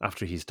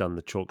after he's done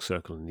the chalk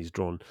circle and he's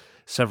drawn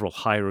several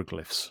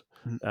hieroglyphs.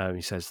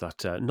 He says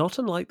that, not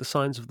unlike the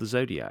signs of the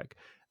zodiac,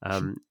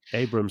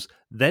 Abrams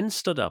then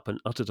stood up and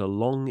uttered a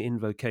long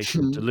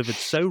invocation delivered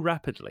so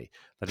rapidly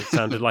that it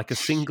sounded like a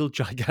single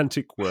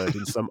gigantic word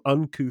in some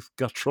uncouth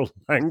guttural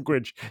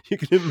language. You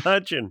can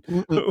imagine.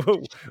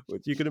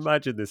 You can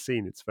imagine this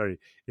scene. It's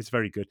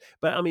very good.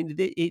 But I mean,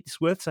 it's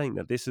worth saying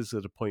that this is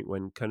at a point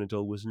when Conan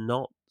Doyle was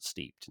not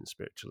steeped in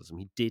spiritualism.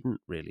 He didn't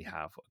really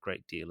have a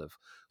great deal of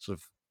sort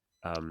of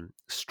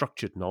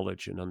structured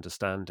knowledge and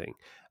understanding.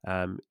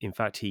 In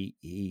fact, he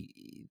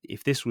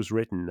if this was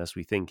written, as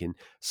we think, in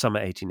summer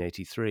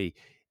 1883,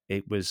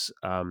 it was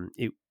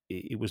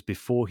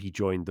before he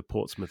joined the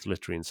Portsmouth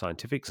Literary and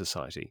Scientific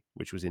Society,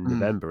 which was in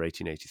November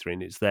 1883,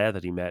 and it's there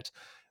that he met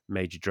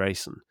Major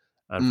Drayson.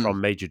 And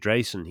from Major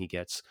Drayson, he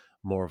gets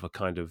more of a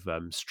kind of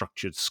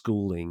structured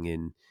schooling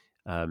in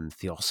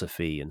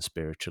theosophy and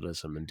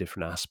spiritualism and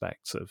different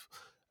aspects of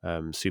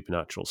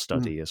supernatural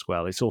study as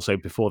well. It's also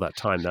before the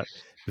time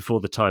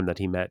that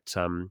he met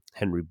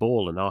Henry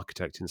Ball, an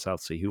architect in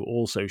Southsea, who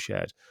also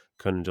shared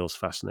Conan Doyle's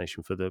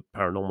fascination for the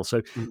paranormal.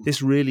 So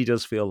this really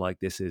does feel like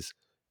this is,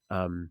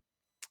 Conan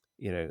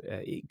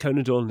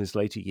Doyle in his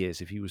later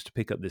years, if he was to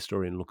pick up this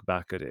story and look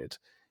back at it,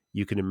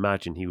 you can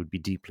imagine he would be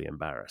deeply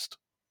embarrassed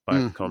by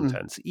the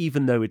contents,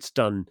 even though it's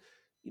done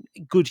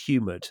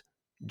good-humoured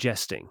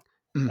jesting.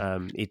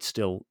 It's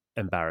still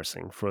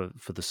embarrassing for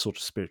the sort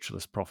of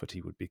spiritualist prophet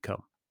he would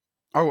become.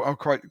 Oh,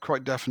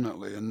 quite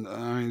definitely. And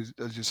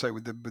as you say,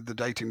 with the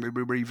dating,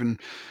 we were even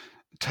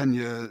 10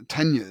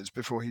 years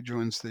before he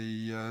joins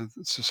the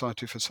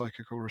Society for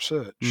Psychical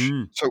Research.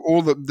 So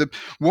all the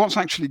what's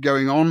actually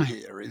going on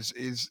here is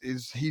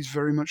he's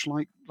very much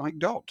like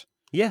Dodd.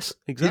 Yes,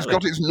 exactly. He's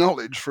got his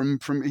knowledge from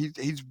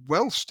he's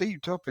well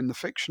steeped up in the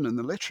fiction and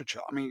the literature.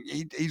 I mean,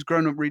 he's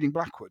grown up reading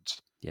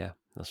Blackwood's. Yeah,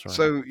 that's right.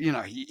 So,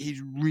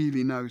 he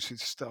really knows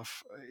his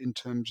stuff in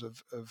terms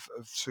of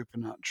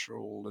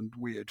supernatural and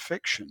weird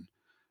fiction,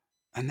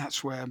 and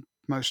that's where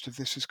most of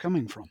this is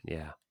coming from.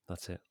 Yeah,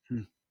 that's it.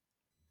 Hmm.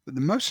 But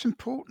the most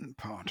important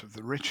part of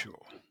the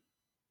ritual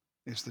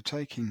is the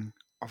taking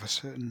of a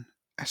certain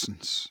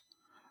essence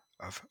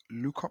of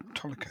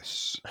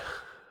Leucoptolicus,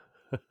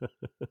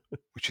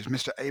 which is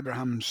Mr.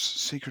 Abraham's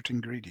secret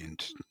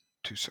ingredient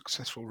to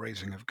successful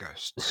raising of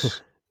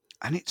ghosts.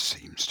 And it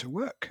seems to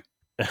work.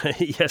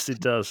 Yes, it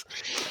does.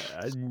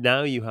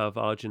 Now you have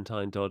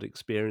Argentine Dodd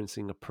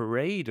experiencing a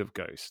parade of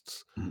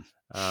ghosts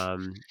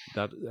Mm.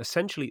 that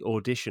essentially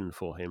audition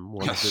for him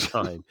one at a Yes.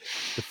 time.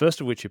 The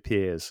first of which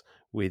appears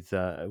with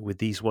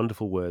these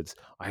wonderful words: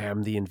 "I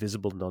am the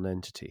invisible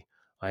nonentity.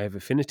 I have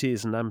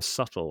affinities and am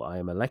subtle. I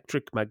am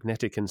electric,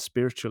 magnetic, and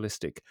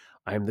spiritualistic.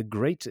 I am the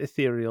great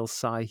ethereal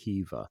sigh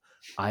heaver.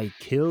 I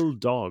kill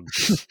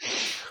dogs.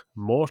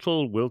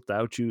 Mortal, wilt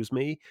thou choose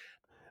me?"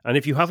 And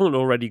if you haven't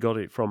already got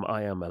it from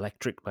 "I am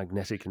electric,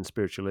 magnetic, and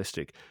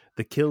spiritualistic,"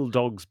 the kill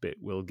dogs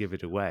bit will give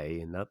it away.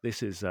 And that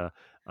this is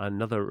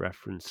another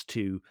reference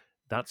to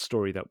that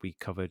story that we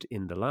covered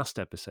in the last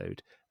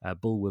episode,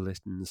 Bulwer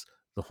Lytton's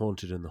 "The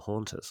Haunted and the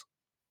Haunters."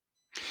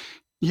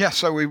 Yeah,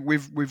 so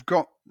we've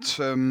got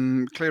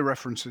clear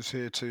references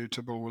here to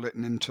Bulwer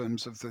Lytton in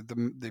terms of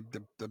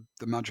the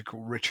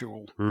magical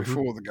ritual Hmm.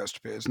 before the ghost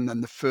appears, and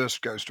then the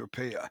first ghost to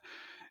appear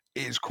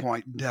is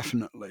quite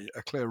definitely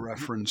a clear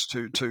reference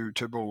to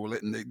Bulwer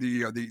Lytton.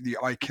 The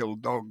 "I kill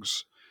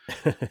dogs"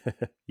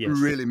 Yes.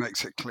 really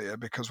makes it clear,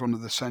 because one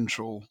of the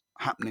central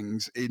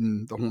happenings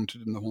in The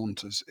Haunted and the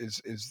Haunters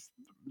is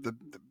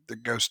the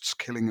ghost's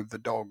killing of the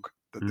dog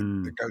that the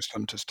Mm, ghost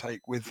hunters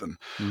take with them.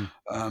 mm.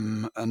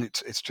 And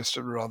it's just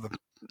a rather,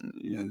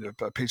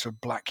 a piece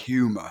of black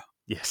humour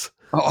Yes.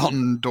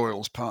 on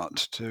Doyle's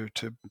part to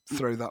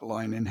throw that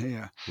line in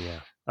here.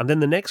 Yeah. And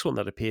then the next one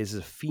that appears is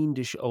a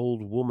fiendish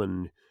old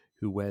woman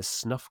who wears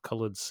snuff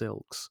colored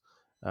silks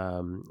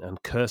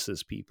and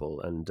curses people.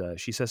 And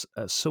she says,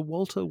 Sir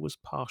Walter was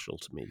partial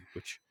to me,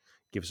 which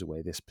gives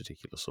away this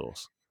particular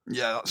source.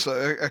 Yeah, that's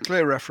a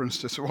clear reference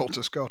to Sir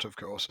Walter Scott, of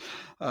course.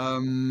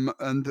 And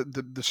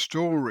the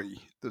story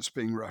that's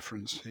being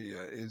referenced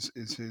here is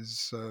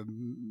his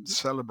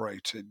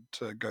celebrated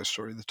ghost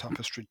story, The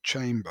Tapestried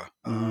Chamber,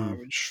 Mm,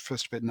 which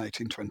first appeared in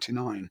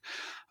 1829,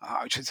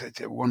 which is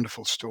a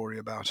wonderful story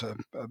about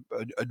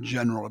a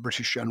general, a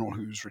British general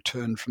who's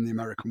returned from the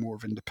American War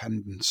of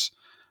Independence.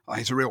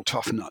 He's a real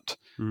tough nut,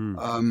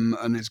 mm.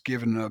 and is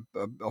given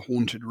a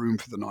haunted room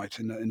for the night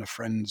in a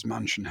friend's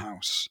mansion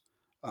house.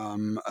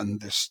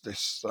 And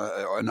this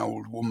an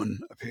old woman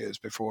appears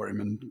before him,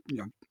 and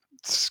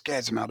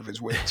scares him out of his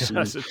wits. And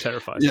That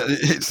terrifies yeah, him.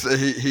 it's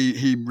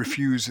he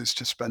refuses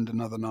to spend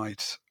another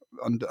night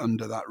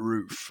under that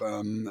roof.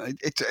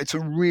 It's a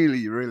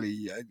really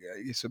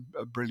it's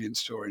a brilliant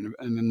story,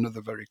 and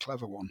another very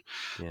clever one.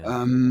 Yeah.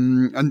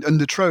 And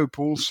the trope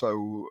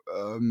also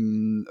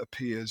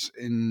appears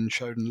in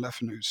Sheridan Le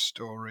Fanu's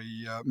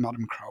story,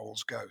 Madame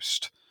Crowell's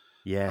Ghost,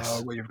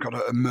 Yes. where you've got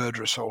a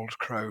murderous old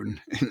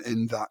crone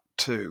in that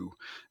too.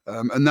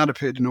 And that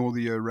appeared in All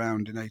the Year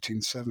Round in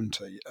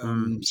 1870.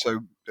 Mm, So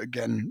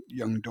again,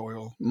 young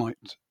Doyle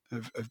might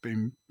have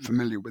been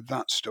familiar with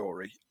that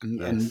story, and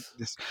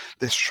yes.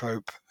 this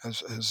trope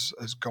has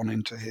gone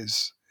into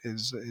his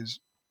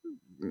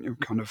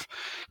kind of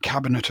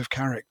cabinet of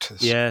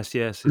characters. Yes,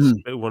 yes, it's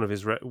Mm, one of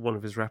his one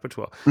of his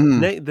repertoire.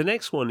 mm. The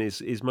next one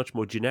is much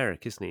more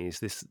generic, isn't he? Is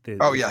this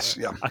Oh yes,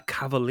 yeah. a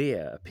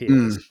cavalier Mm.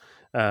 appears?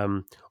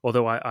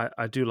 Although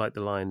I do like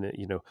the line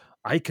that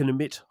I can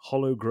emit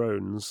hollow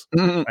groans.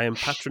 Mm. I am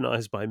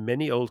patronized by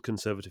many old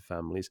conservative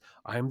families.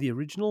 I am the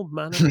original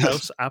manor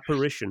house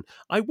apparition.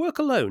 I work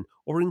alone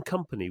or in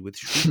company with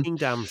shrieking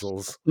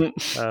damsels.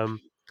 Um,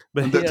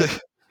 but And here,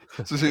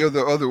 this is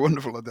the other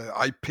wonderful idea.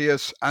 I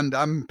pierce and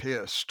am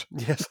pierced.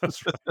 yes,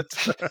 that's right.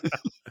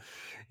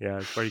 Yeah,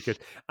 it's very good.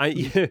 I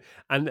Mm, yeah,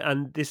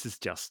 and this is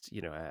just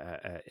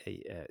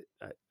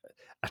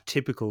a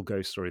typical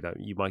ghost story that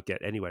you might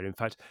get anywhere. In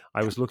fact, I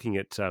yeah. was looking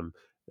at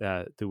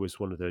there was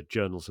one of the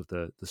journals of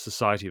the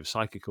Society of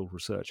Psychical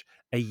Research.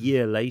 A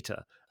year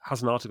later,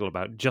 has an article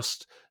about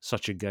just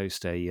such a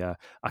ghost, a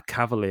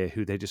cavalier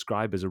who they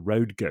describe as a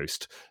road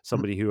ghost, Mm,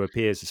 somebody who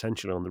appears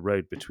essentially on the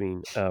road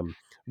between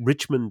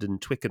Richmond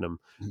and Twickenham,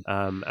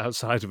 mm.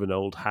 outside of an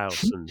old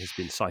house, and has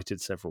been cited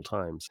several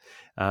times.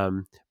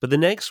 But the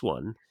next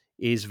one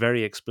is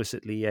very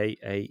explicitly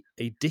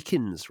a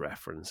Dickens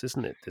reference,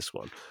 isn't it? This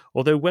one,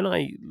 although when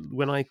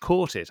I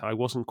caught it, I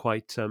wasn't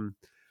quite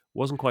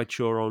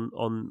sure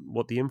on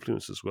what the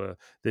influences were.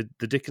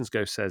 The Dickens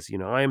ghost says,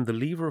 I am the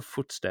lever of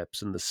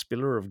footsteps and the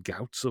spiller of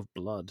gouts of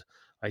blood.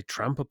 I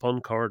tramp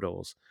upon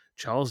corridors.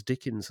 Charles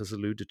Dickens has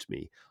alluded to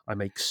me. I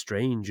make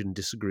strange and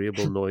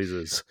disagreeable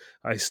noises.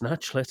 I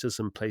snatch letters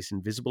and place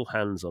invisible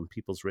hands on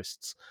people's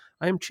wrists.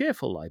 I am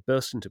cheerful. I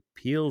burst into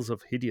peals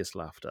of hideous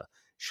laughter.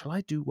 Shall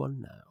I do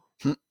one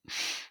now? Mm.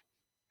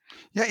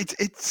 Yeah,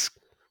 it's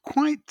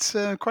quite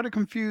a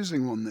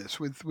confusing one, this,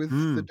 with the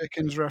Hmm.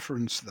 Dickens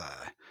reference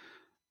there.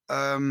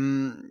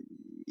 Um,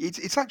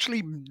 it's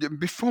actually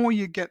before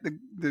you get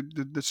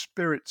the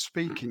spirit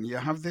speaking, you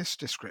have this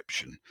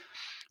description.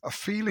 A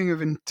feeling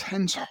of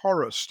intense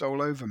horror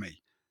stole over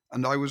me,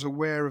 and I was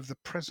aware of the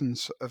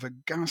presence of a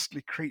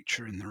ghastly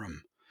creature in the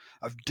room,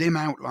 of dim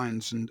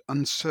outlines and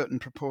uncertain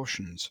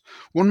proportions.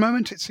 One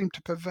moment it seemed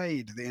to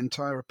pervade the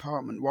entire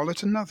apartment, while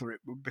at another it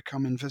would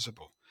become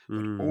invisible, but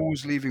Mm.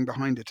 always leaving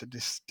behind it a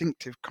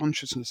distinctive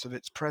consciousness of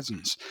its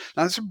presence.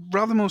 Now, it's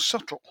rather more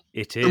subtle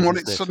It than is, what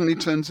it isn't it? suddenly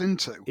turns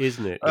into.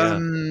 Isn't it? Yeah.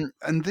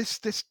 And this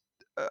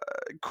uh,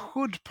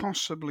 could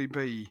possibly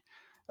be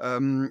a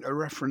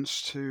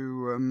reference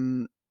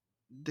to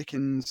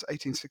Dickens'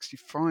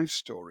 1865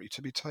 story,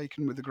 To Be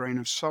Taken with a Grain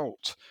of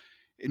Salt,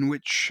 in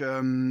which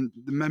the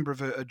member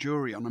of a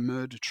jury on a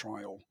murder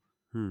trial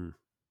Hmm.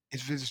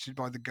 is visited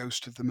by the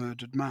ghost of the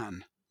murdered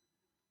man.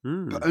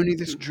 But Hmm. only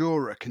this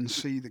juror can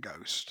see the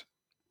ghost.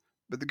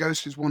 But the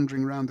ghost is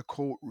wandering around the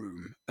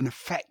courtroom and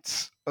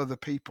affects other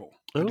people,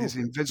 but is Oh.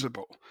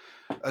 invisible.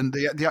 And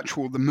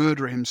the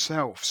murderer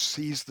himself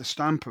sees the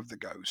stamp of the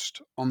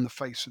ghost on the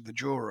face of the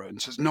juror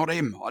and says, "Not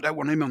him. I don't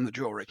want him on the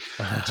jury."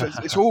 So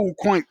it's all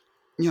quite,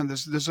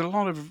 there's a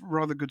lot of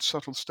rather good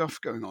subtle stuff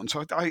going on.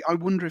 So I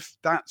wonder if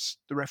that's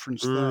the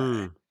reference there.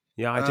 Mm.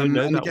 Yeah, I don't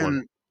know And that one.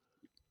 again,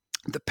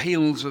 the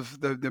peals of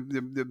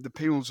the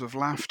peals of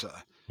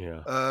laughter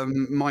Yeah.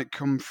 might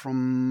come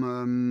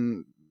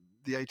from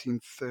the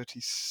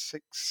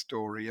 1836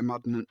 story, A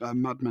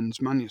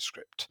Madman's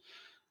Manuscript,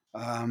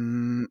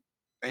 um,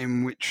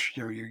 in which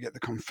you get the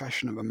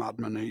confession of a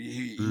madman.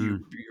 Mm.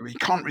 He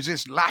can't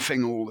resist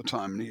laughing all the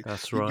time. And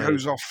That's he right.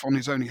 goes off on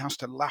his own. He has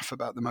to laugh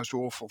about the most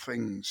awful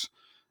things.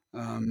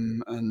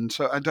 And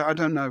so I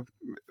don't know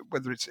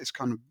whether it's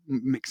kind of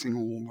mixing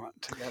all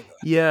that together.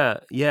 Yeah,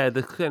 yeah,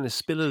 the kind of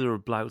spiller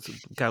of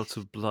gouts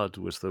of blood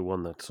was the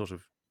one that sort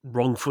of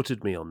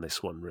wrong-footed me on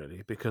this one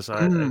really, because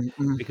Mm,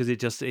 mm, because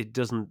it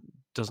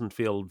doesn't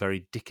feel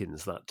very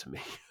Dickens that to me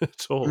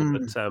at all.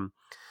 mm,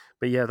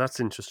 But yeah, that's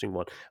an interesting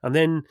one. And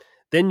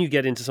then you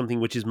get into something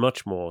which is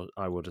much more,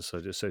 I would have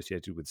said,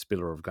 associated with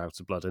spiller of gouts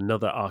of blood.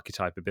 Another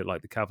archetype, a bit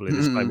like the Cavalier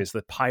this time, mm. is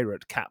the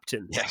pirate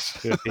captain Yes.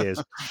 who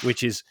appears,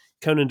 which is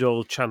Conan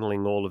Doyle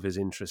channeling all of his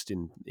interest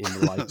in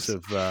the likes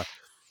of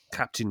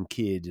Captain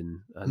Kidd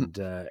and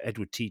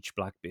Edward Teach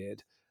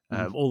Blackbeard,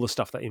 Mm. all the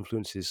stuff that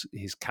influences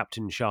his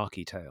Captain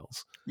Sharky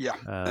tales Yeah,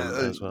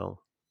 as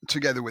well.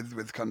 together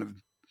with kind of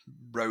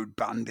road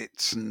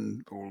bandits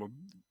and all of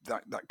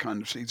that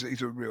kind of.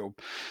 He's a real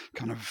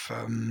kind of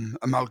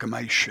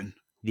amalgamation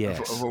of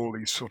Yes. all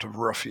these sort of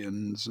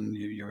ruffians. And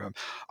you have,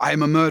 I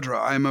am a murderer.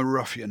 I am a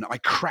ruffian. I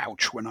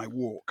crouch when I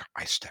walk.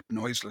 I step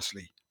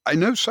noiselessly. I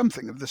know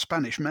something of the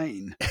Spanish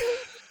Main.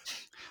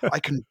 I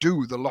can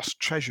do the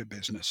lost treasure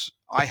business.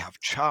 I have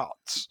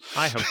charts.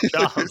 I have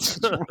charts.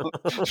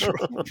 It's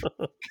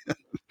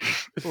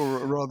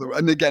or rather,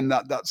 and again,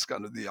 that's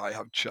kind of the "I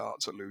have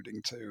charts"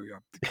 alluding to,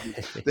 the kind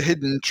of the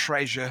hidden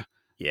treasure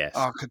Yes.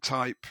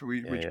 archetype, Yeah,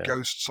 which yeah.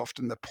 ghosts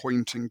often they're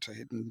pointing to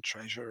hidden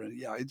treasure. And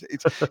yeah,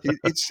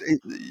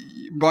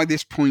 by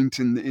this point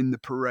in the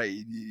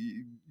parade,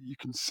 you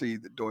can see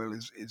that Doyle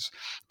is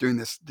doing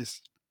this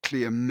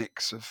clear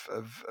mix of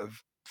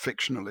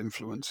fictional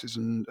influences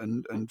and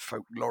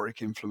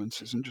folkloric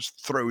influences, and just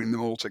throwing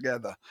them all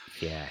together.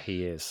 Yeah,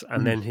 he is.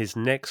 And Mm. then his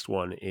next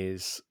one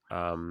is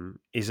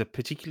a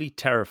particularly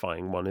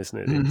terrifying one, isn't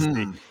it?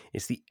 Mhm.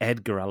 It's the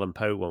Edgar Allan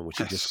Poe one, which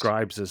he Yes.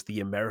 describes as the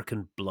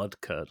American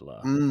blood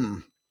curdler.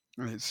 Mm.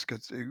 It's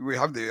good. We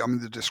have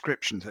the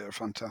descriptions here are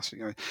fantastic.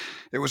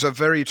 It was a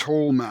very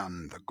tall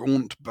man. The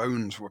gaunt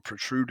bones were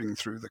protruding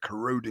through the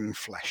corroding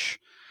flesh,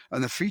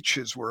 and the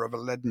features were of a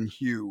leaden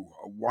hue.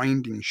 A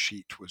winding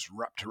sheet was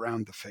wrapped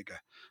around the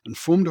figure and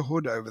formed a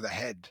hood over the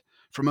head,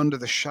 from under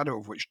the shadow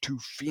of which two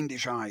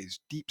fiendish eyes,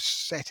 deep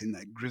set in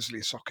their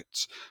grisly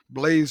sockets,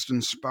 blazed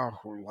and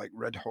sparkled like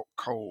red-hot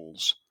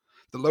coals.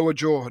 The lower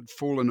jaw had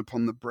fallen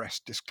upon the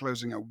breast,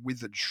 disclosing a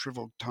withered,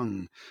 shriveled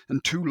tongue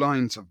and two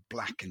lines of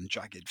black and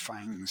jagged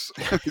fangs.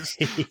 He's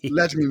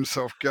letting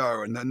himself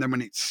go, and then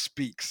when it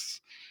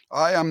speaks,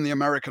 I am the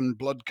American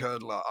blood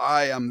curdler.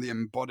 I am the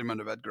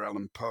embodiment of Edgar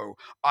Allan Poe.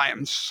 I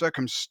am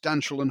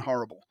circumstantial and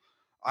horrible.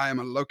 I am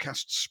a low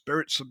caste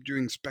spirit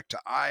subduing spectre.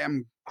 I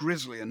am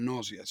grisly and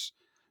nauseous.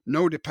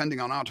 No depending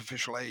on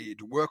artificial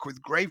aid. Work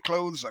with grave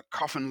clothes, a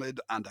coffin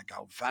lid, and a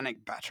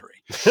galvanic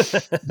battery.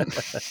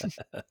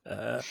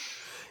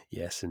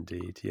 Yes,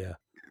 indeed. Yeah.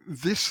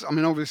 This, I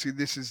mean, obviously,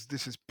 this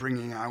is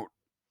bringing out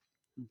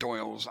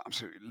Doyle's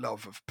absolute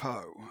love of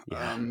Poe.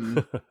 Yeah.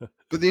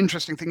 But the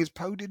interesting thing is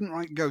Poe didn't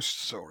write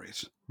ghost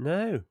stories.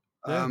 No.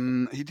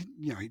 No. He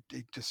didn't,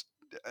 he just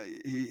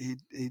he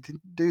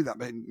didn't do that.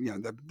 But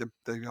the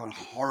kind of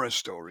horror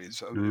stories,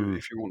 Mm.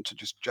 if you want to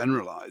just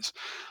generalize.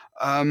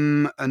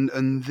 And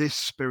this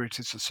spirit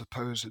is a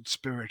supposed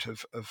spirit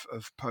of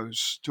Poe's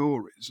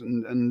stories,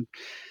 and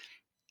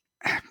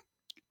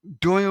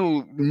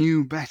Doyle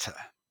knew better,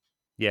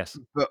 Yes.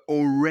 but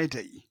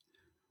already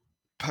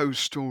Poe's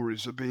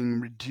stories are being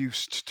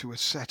reduced to a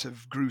set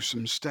of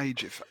gruesome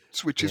stage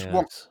effects, which is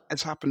what Yes.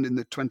 has happened in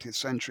the 20th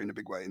century in a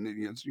big way. And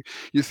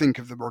you think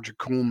of the Roger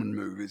Corman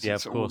movies; Yeah,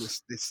 it's of all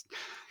course. this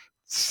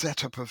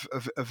setup of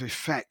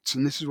effects,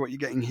 and this is what you're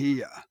getting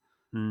here.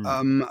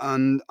 Mm.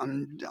 And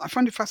I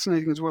find it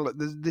fascinating as well at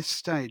this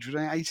stage, with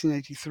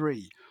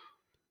 1883,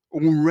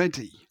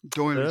 already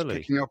Doyle is Early.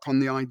 picking up on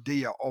the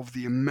idea of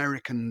the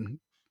American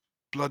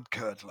blood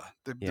curdler.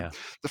 Yeah.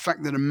 The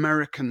fact that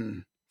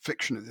American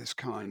fiction of this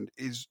kind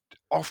is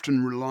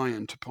often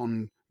reliant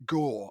upon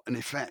gore and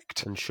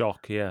effect. And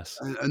shock, yes.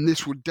 And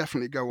this would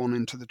definitely go on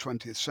into the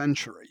 20th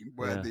century,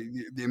 where Yeah.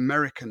 the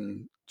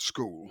American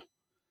school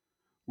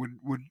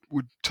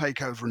would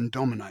take over and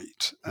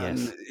dominate. And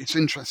Yes. it's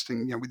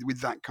interesting,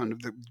 with that kind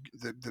of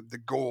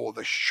the gore,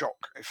 the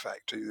shock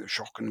effect, the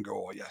shock and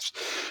gore, yes,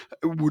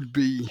 would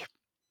be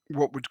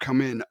what would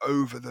come in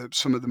over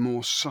some of the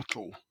more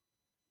subtle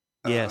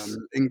Yes.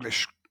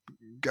 English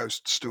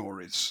ghost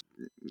stories.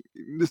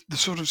 The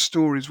sort of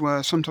stories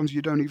where sometimes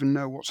you don't even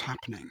know what's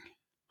happening.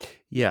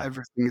 Yeah.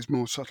 Everything is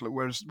more subtle,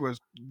 whereas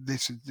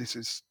this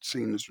is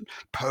seen as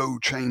Poe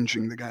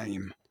changing the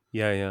game.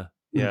 Yeah, yeah,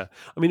 Mm. yeah.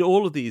 I mean,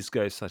 all of these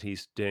ghosts that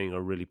he's doing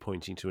are really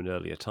pointing to an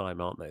earlier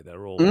time, aren't they?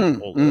 They're all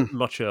Mm, all mm,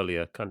 much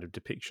earlier kind of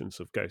depictions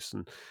of ghosts,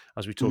 and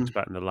as we talked mm,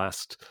 about in the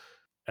last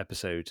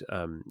episode,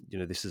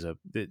 this is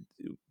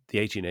the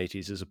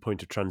 1880s is a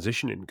point of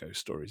transition in ghost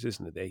stories,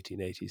 isn't it? The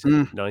 1880s,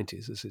 mm,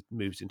 1890s, as it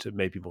moves into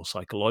maybe more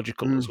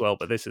psychological as mm. well.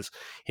 But this is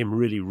him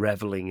really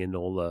reveling in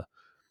all the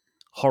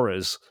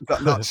horrors.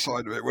 That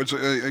side of it was,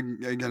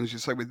 again, as you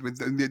say,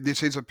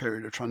 this is a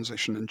period of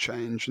transition and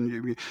change,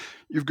 and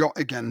you've got,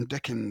 again,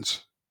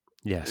 Dickens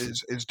Yes.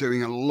 is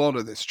doing a lot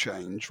of this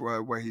change,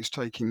 where he's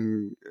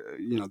taking,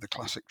 the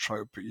classic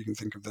trope. You can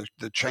think of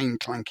the chain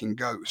clanking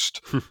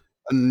ghost,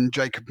 and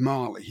Jacob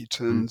Marley. He Mm,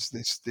 turns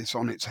this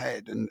on its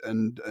head,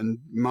 and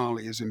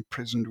Marley is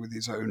imprisoned with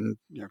his own,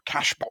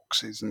 cash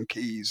boxes and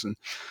keys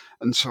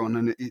and so on,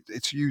 and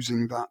it's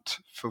using that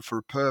for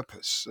a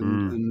purpose.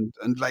 and mm, and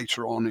and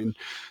later on in,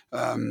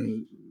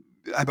 um,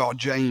 Ebar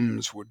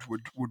James would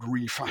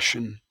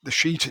refashion the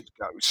sheeted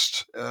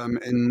ghost,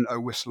 in "O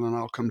Whistle and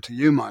I'll Come to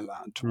You, My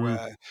Lad," mm,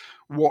 where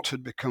what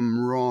had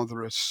become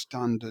rather a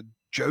standard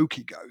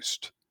jokey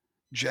ghost,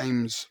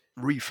 James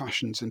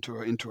refashions into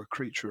a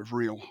creature of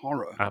real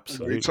horror. So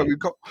absolutely. we've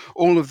got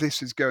all of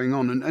this is going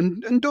on,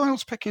 and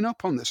Doyle's picking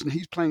up on this, and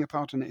he's playing a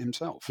part in it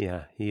himself.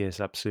 Yeah, he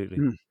is absolutely.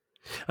 Mm.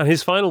 And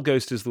his final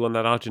ghost is the one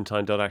that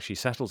Argentine Dot actually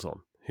settles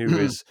on,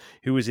 Mm.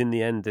 who is in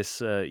the end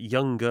this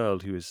young girl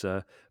who is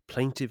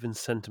plaintive and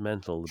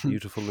sentimental,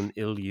 beautiful and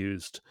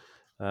ill-used.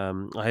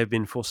 I have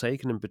been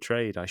forsaken and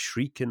betrayed. I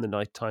shriek in the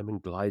night time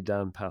and glide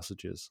down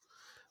passages.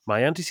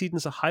 My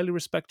antecedents are highly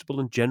respectable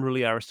and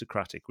generally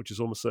aristocratic, which is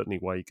almost certainly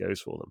why he goes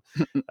for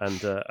them.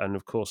 And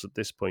of course, at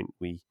this point,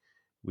 we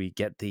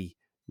get the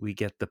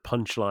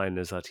punchline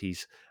as that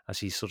he's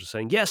sort of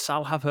saying, "Yes,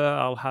 I'll have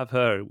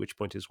her." At which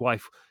point, his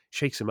wife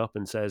shakes him up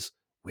and says,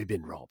 "We've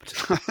been robbed."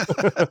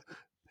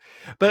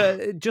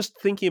 But just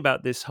thinking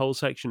about this whole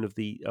section of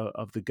the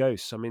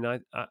ghosts, I mean, I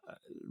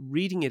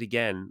reading it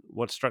again,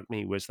 what struck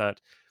me was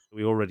that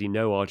we already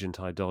know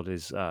Argentine Dodd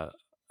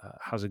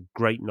has a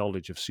great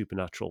knowledge of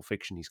supernatural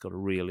fiction. He's got a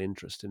real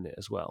interest in it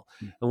as well.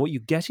 And what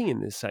you're getting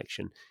in this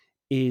section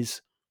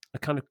is a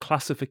kind of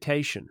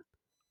classification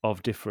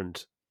of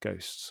different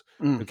ghosts.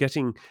 Mm, You're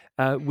getting,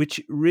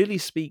 which really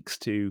speaks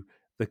to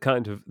the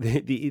kind of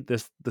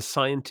the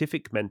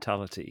scientific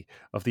mentality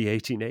of the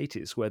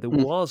 1880s, where there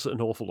mm, was an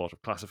awful lot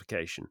of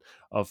classification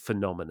of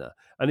phenomena,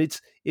 and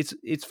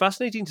it's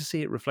fascinating to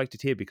see it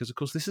reflected here because, of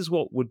course, this is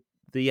what would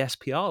the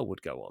SPR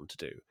would go on to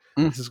do.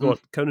 mm, This is mm, what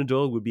Conan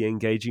Doyle would be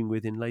engaging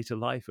with in later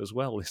life as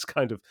well. This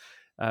kind of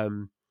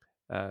um,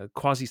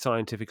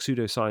 quasi-scientific, mm,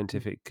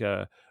 pseudo-scientific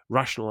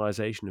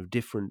rationalization of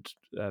different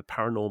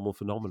paranormal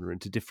phenomena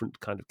into different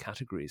kind of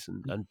categories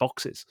and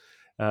boxes.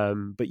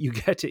 But you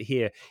get it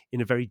here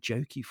in a very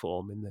jokey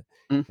form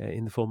mm.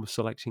 in the form of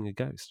selecting a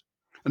ghost.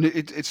 And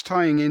it's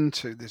tying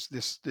into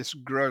this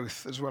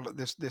growth as well at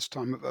this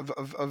time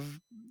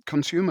of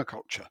consumer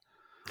culture.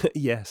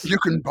 Yes, You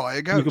can buy a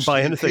you can ghost.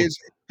 buy anything.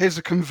 Here's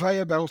a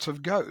conveyor belt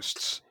of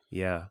ghosts.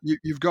 Yeah.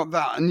 You've got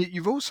that, and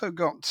you've also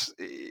got,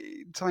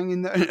 tying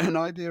in there an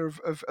idea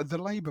of the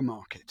labour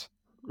market,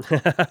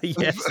 of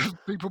Yes.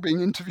 people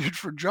being interviewed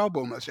for a job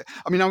almost.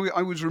 I mean,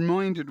 I was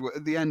reminded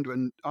at the end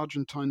when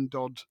Argentine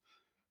Dodd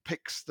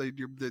picks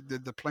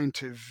the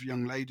plaintive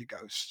young lady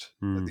ghost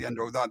at Mm. the end.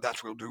 "Oh,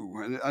 that will do,"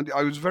 and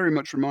I was very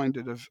much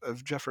reminded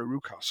of Geoffrey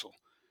Rucastle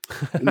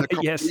in the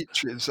Yes,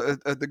 Cockneaches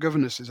at the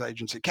governess's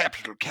agency.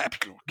 "Capital,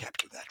 capital,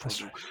 capital, that will that's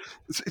do."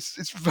 right.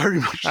 It's very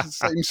much the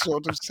same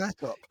sort of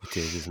setup. It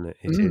is, isn't it?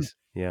 It Mm. is.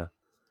 Yeah.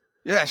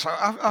 Yeah, so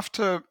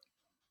after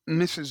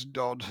Mrs.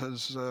 Dodd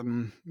has,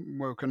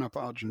 woken up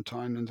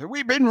Argentine and said,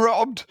 "We've been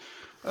robbed,"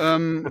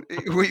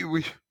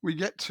 we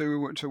get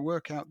to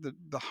work out that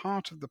the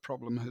heart of the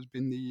problem has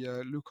been the,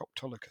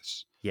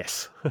 Leucoptolicus,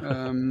 Yes.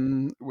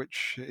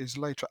 which is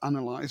later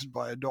analysed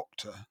by a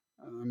doctor,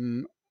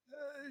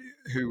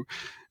 who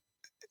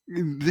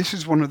This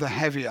is one of the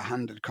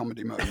heavier-handed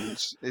comedy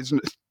moments,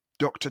 isn't it?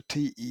 Dr.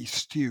 T.E.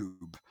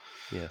 Stube.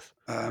 Yes.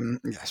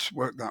 Yes,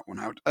 work that one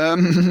out.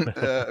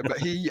 But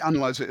he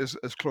analysed it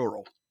as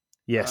chloral,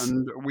 Yes.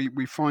 and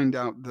we find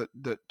out that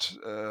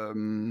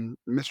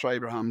Mr.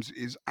 Abrahams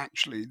is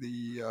actually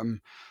the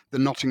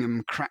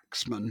Nottingham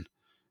cracksman,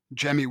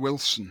 Jemmy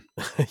Wilson,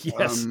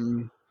 Yes.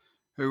 um,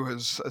 who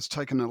has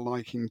taken a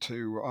liking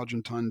to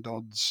Argentine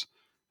Dodd's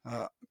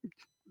uh,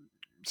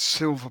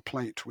 silver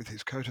plate with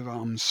his coat of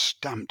arms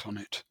stamped on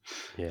it,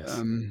 Yes.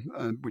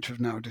 which have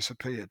now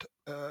disappeared.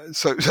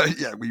 So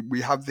yeah,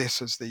 we have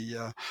this as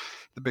the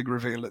big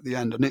reveal at the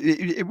end, and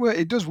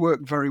it does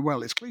work very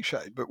well. It's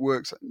cliched, but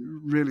works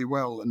really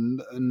well.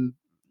 And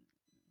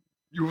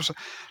you also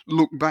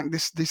look back.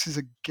 This is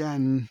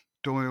again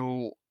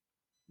Doyle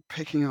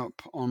picking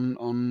up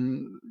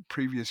on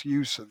previous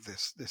use of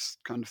this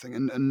kind of thing,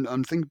 and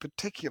I'm thinking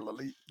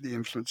particularly the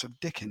influence of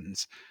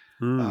Dickens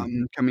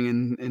Mm.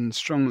 coming in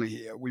strongly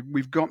here.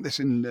 We've got this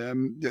in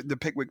the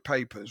Pickwick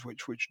Papers,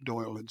 which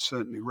Doyle had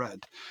certainly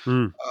read.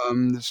 Mm.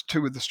 There's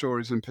two of the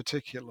stories in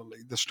particularly.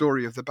 The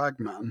story of the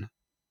Bagman,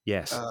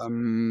 Yes.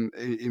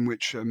 in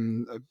which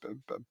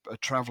a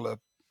traveller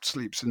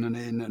sleeps in an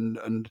inn,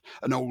 and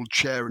an old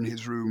chair in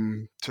his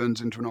room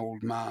turns into an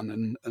old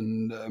man,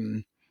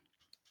 and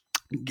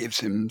gives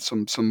him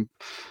some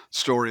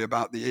story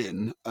about the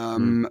inn.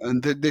 Mm.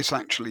 And this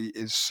actually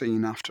is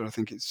seen after, I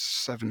think it's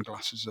 7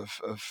 glasses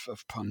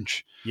of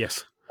punch.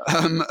 Yes.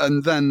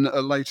 And then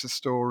a later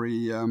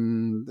story,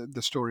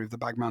 the story of the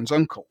bagman's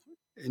uncle,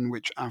 in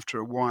which after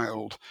a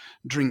wild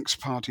drinks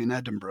party in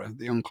Edinburgh,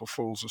 the uncle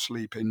falls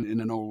asleep in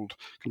an old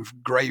kind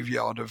of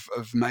graveyard of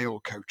mail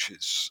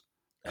coaches.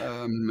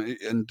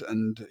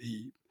 And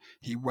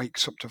he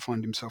wakes up to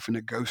find himself in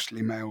a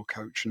ghostly mail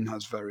coach and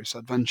has various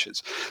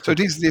adventures. So it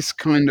is this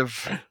kind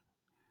of,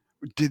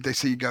 did they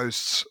see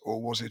ghosts,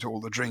 or was it all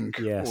the drink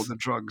or Yes. the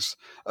drugs?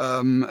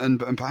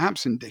 And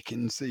perhaps in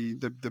Dickens,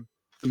 the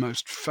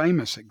most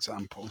famous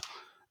example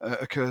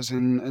occurs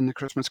in The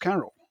Christmas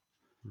Carol,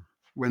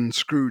 when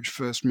Scrooge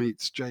first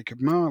meets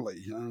Jacob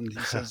Marley, and he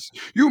says,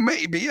 "You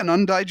may be an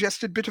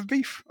undigested bit of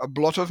beef, a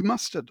blot of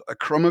mustard, a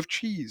crumb of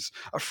cheese,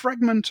 a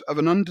fragment of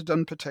an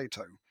underdone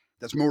potato.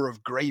 There's more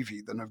of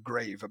gravy than of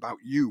grave about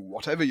you,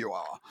 whatever you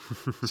are."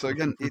 So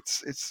again,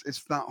 it's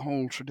that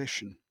whole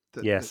tradition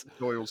that Yes.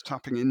 Doyle's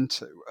tapping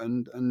into,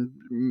 and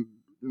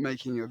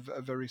making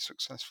a very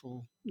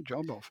successful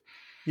job of.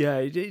 Yeah,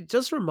 it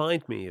does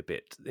remind me a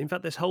bit. In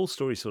fact, this whole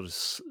story sort of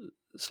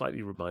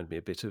slightly remind me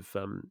a bit of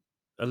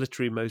a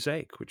literary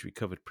mosaic, which we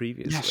covered Yes,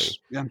 previously.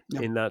 yeah,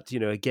 yeah. In that,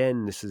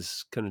 again, this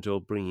is Conan Doyle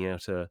bringing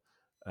out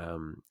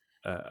um,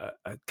 a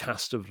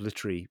cast of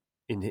literary,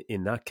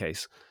 in that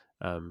case,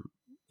 um,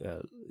 uh,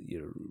 you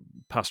know,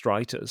 past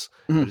writers,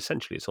 Mm, but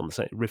essentially it's on the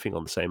same, riffing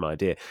on the same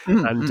idea,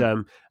 mm, and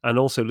mm,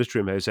 also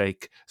literary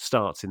mosaic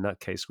starts in that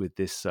case with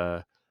this.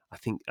 I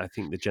think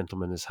the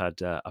gentleman has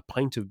had a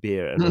pint of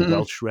beer and a mm,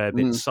 Welsh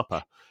rarebit mm,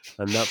 supper,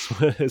 and that's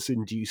what has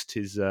induced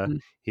mm.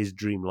 his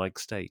dreamlike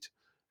state.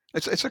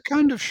 It's a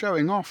kind of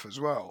showing off as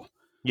well.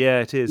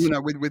 Yeah, it You is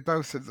know, with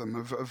both of them,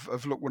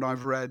 of look what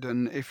I've read,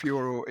 and if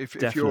you're as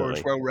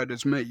definitely. well read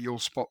as me, you'll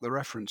spot the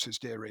references,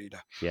 dear reader.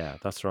 Yeah,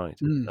 that's right.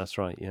 Mm, That's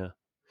right. Yeah.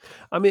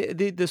 I mean,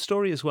 the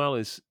story as well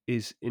is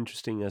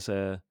interesting as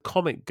a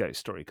comic ghost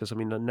story, because I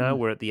mean now mm,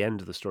 we're at the end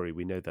of the story.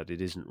 We know that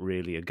it isn't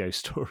really a ghost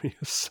story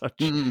as such,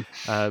 mm,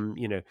 um,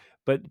 you know.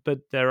 But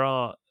there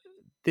are.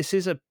 This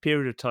is a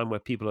period of time where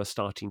people are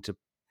starting to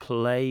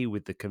play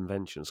with the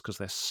conventions because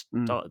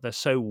mm, they're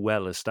so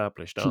well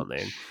established, aren't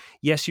they? And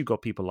yes, you've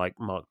got people like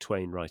Mark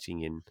Twain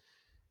writing in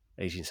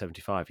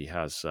 1875. He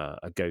has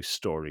a ghost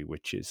story,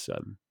 which is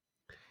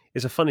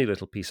a funny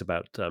little piece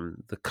about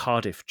the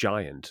Cardiff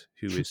giant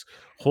who is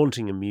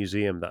haunting a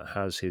museum that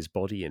has his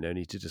body in,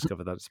 only to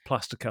discover that it's a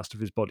plaster cast of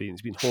his body and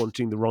he's been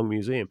haunting the wrong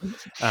museum.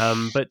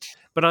 But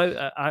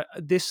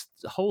this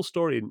whole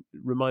story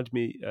reminded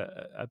me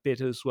a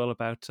bit as well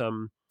about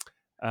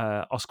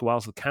Oscar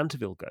Wilde's The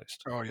Canterville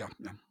Ghost, Oh, yeah,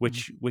 yeah.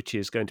 which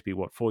is going to be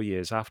 4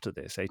 years after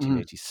this, Mhm,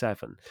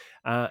 1887,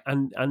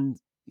 and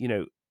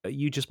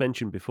you just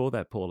mentioned before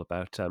there, Paul,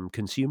 about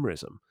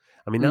consumerism.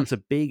 I mean, mm, that's a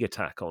big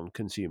attack on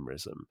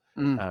consumerism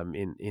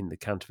mm, in the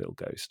Canterville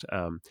Ghost,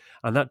 and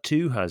that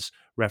too has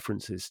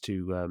references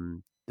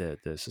to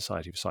the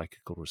Society of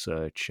Psychical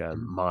Research, mm,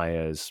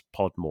 Myers,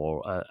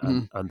 Podmore,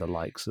 mm, and the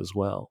likes as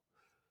well.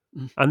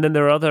 mm, And then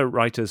there are other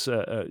writers,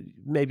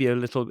 maybe a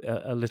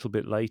little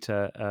bit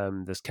later.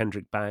 There's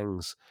Kendrick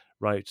Bangs,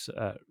 writes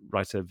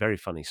a very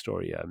funny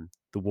story,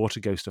 "The Water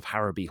Ghost of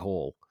Harrowby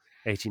Hall,"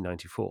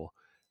 1894,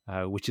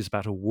 which is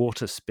about a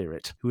water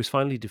spirit who is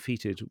finally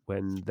defeated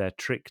when they're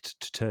tricked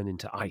to turn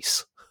into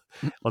ice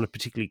mm. on a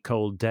particularly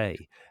cold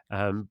day.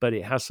 But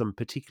it has some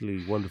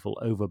particularly wonderful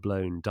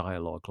overblown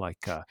dialogue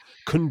like,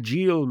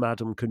 "Congeal,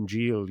 madam,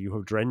 congeal. You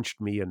have drenched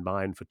me and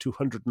mine for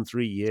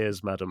 203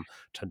 years, madam.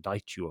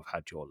 Tonight you have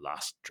had your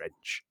last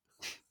drench."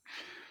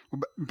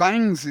 Well,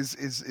 Bangs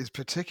is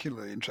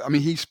particularly interesting. I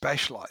mean, he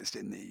specialised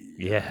in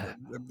Yeah.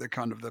 the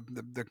kind of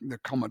the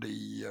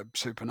comedy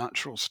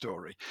supernatural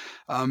story.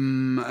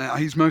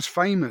 His most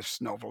famous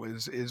novel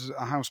is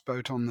A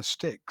Houseboat on the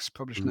Styx,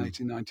 published in Mm.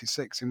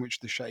 1896, in which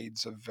the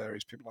shades of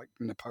various people like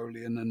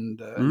Napoleon and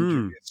Mm.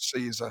 Julius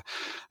Caesar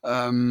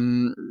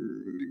um,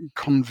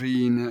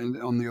 convene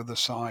on the other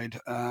side.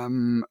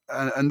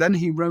 And then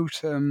he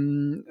wrote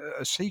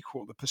a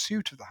sequel, The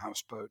Pursuit of the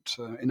Houseboat,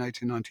 in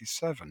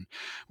 1897,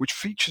 which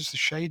features the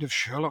shade of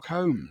Sherlock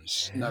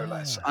Holmes, no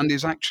less, Yeah. and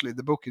is actually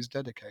the book is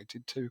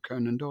dedicated to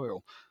Conan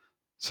Doyle.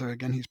 So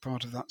again, he's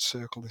part of that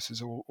circle. This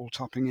is all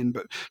tapping in,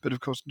 but of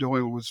course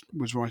Doyle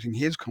was writing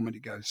his comedy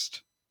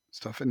ghost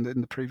stuff in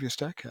the previous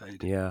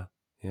decade. Yeah,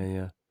 yeah,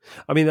 yeah.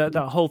 I mean that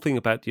whole thing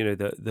about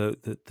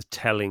the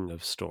telling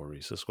of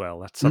stories as well.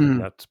 That's something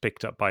Mm, that's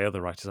picked up by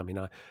other writers. I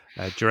mean,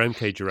 Jerome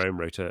K. Jerome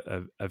wrote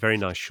a very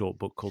nice short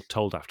book called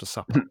 "Told After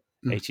Supper," mm,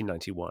 mm,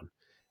 1891,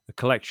 a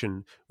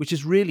collection which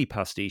is really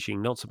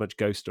pastiching not so much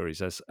ghost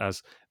stories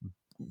as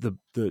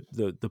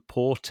the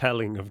poor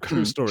telling of ghost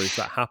mm, stories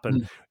that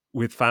happen mm,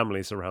 with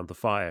families around the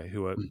fire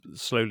who are mm.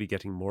 slowly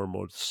getting more and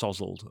more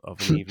sozzled of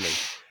an evening.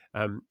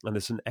 And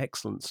there's an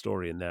excellent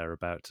story in there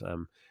about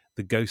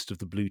the ghost of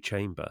the Blue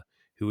Chamber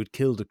who had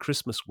killed a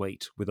Christmas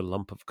wait with a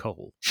lump of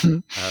coal.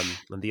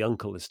 And the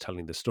uncle is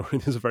telling the story.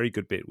 There's a very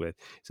good bit where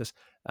he says,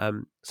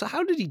 "So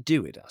how did he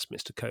do it?" asked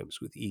Mr. Combs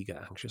with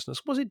eager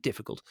anxiousness. "Was it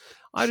difficult?"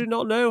 "I do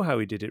not know how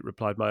he did it,"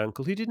 replied my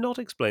uncle. "He did not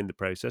explain the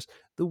process.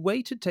 The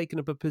wait had taken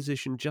up a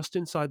position just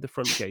inside the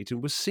front gate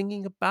and was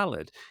singing a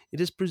ballad.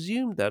 It is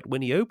presumed that,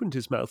 when he opened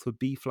his mouth for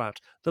B flat,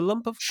 the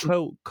lump of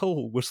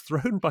coal was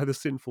thrown by the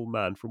sinful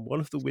man from one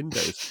of the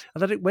windows,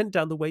 and that it went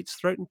down the wait's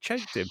throat and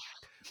choked him."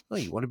 "Oh,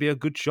 you want to be a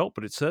good shot,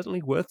 but it's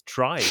certainly worth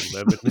trying,"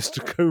 murmured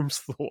Mr. Combs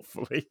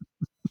thoughtfully.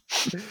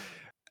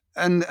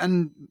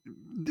 And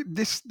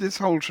this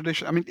whole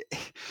tradition. I mean,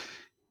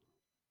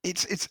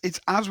 it's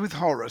as with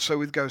horror, so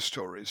with ghost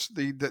stories,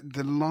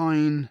 the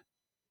line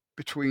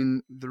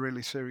between the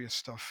really serious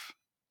stuff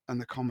and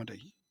the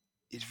comedy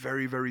is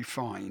very, very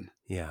fine,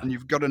 Yeah. and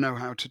you've got to know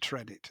how to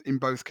tread it in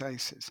both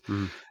cases.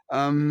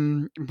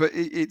 Mm. But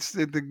it's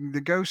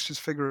the ghost as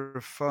figure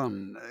of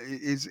fun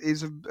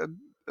is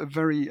a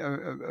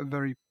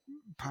very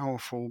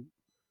powerful,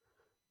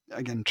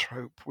 again,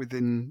 trope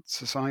within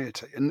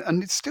society,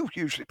 and it's still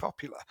hugely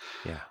popular.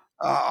 Yeah.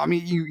 I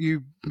mean,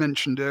 you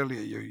mentioned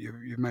earlier,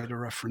 you made a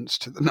reference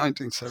to the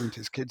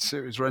 1970s kids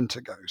series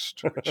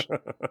Rent-A-Ghost, which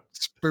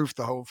spoofed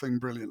the whole thing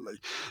brilliantly.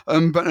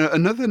 But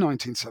another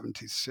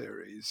 1970s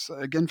series,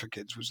 again for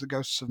kids, was The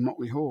Ghosts of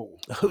Motley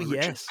Hall Oh, by Richard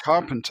yes.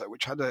 Carpenter,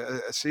 which had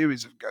a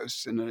series of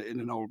ghosts in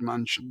an old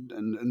mansion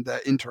and their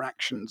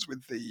interactions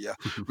with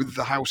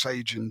the house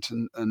agent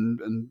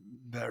and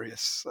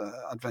various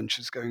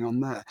adventures going on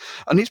there.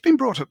 And it's been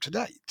brought up to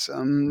date.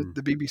 Mm.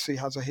 The BBC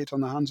has a hit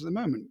on their hands at the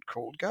moment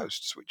called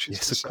Ghosts, which is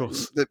Yes, the of same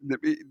course.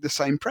 the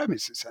same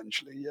premise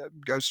essentially.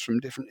 Ghosts from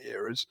different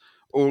eras,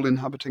 all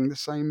inhabiting the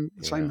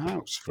Yeah. same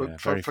house Yeah,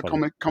 very for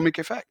funny. comic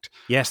effect.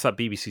 Yes, that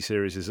BBC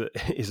series is a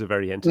is a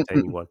very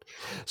entertaining Mm-mm. one.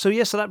 So,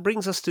 yes, so that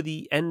brings us to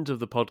the end of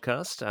the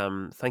podcast.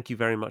 Thank you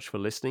very much for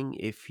listening.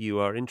 If you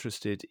are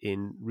interested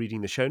in reading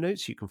the show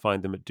notes, you can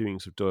find them at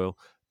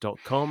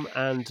doingsofdoyle.com,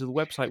 and the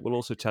website will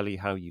also tell you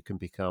how you can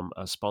become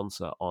a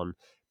sponsor on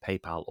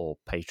PayPal or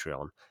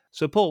Patreon.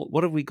 So, Paul,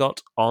 what have we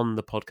got on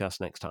the podcast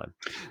next time?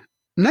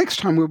 Next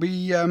time we'll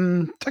be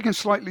taking a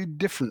slightly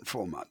different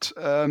format.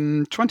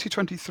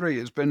 2023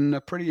 has been a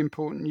pretty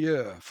important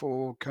year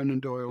for Conan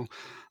Doyle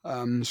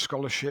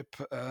scholarship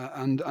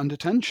and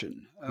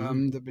attention.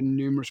 Mm, There have been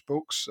numerous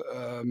books,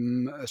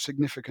 a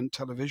significant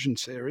television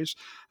series.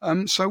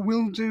 So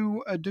we'll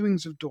do a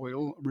Doings of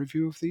Doyle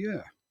review of the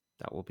year.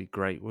 that will be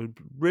great. We'll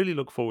really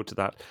look forward to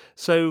that.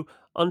 So,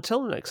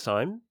 until next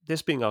time,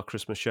 this being our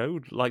Christmas show,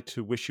 we'd like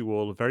to wish you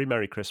all a very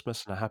Merry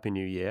Christmas and a Happy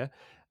New Year.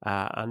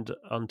 And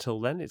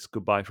until then, it's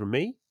goodbye from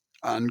me.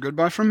 And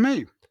goodbye from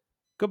me.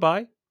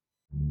 Goodbye.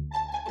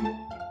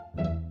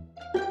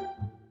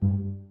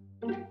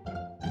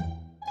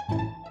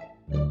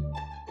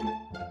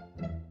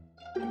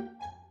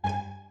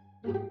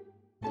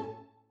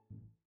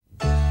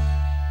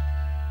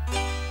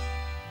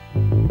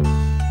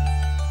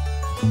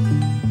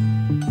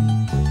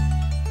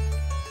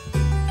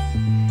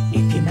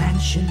 If your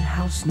mansion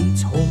house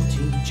needs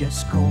haunting,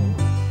 just call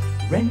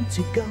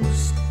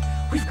Rent-A-Ghost.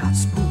 We've got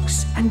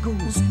spooks and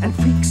ghouls and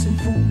freaks and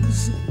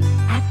fools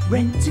at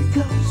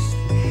Rent-A-Ghost.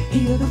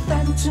 Hear the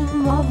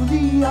Phantom of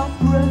the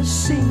Opera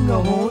sing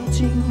a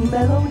haunting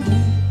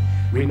melody.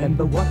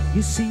 Remember, what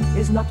you see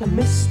is not a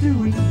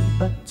mystery,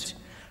 but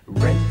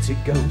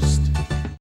Rent-A-Ghost.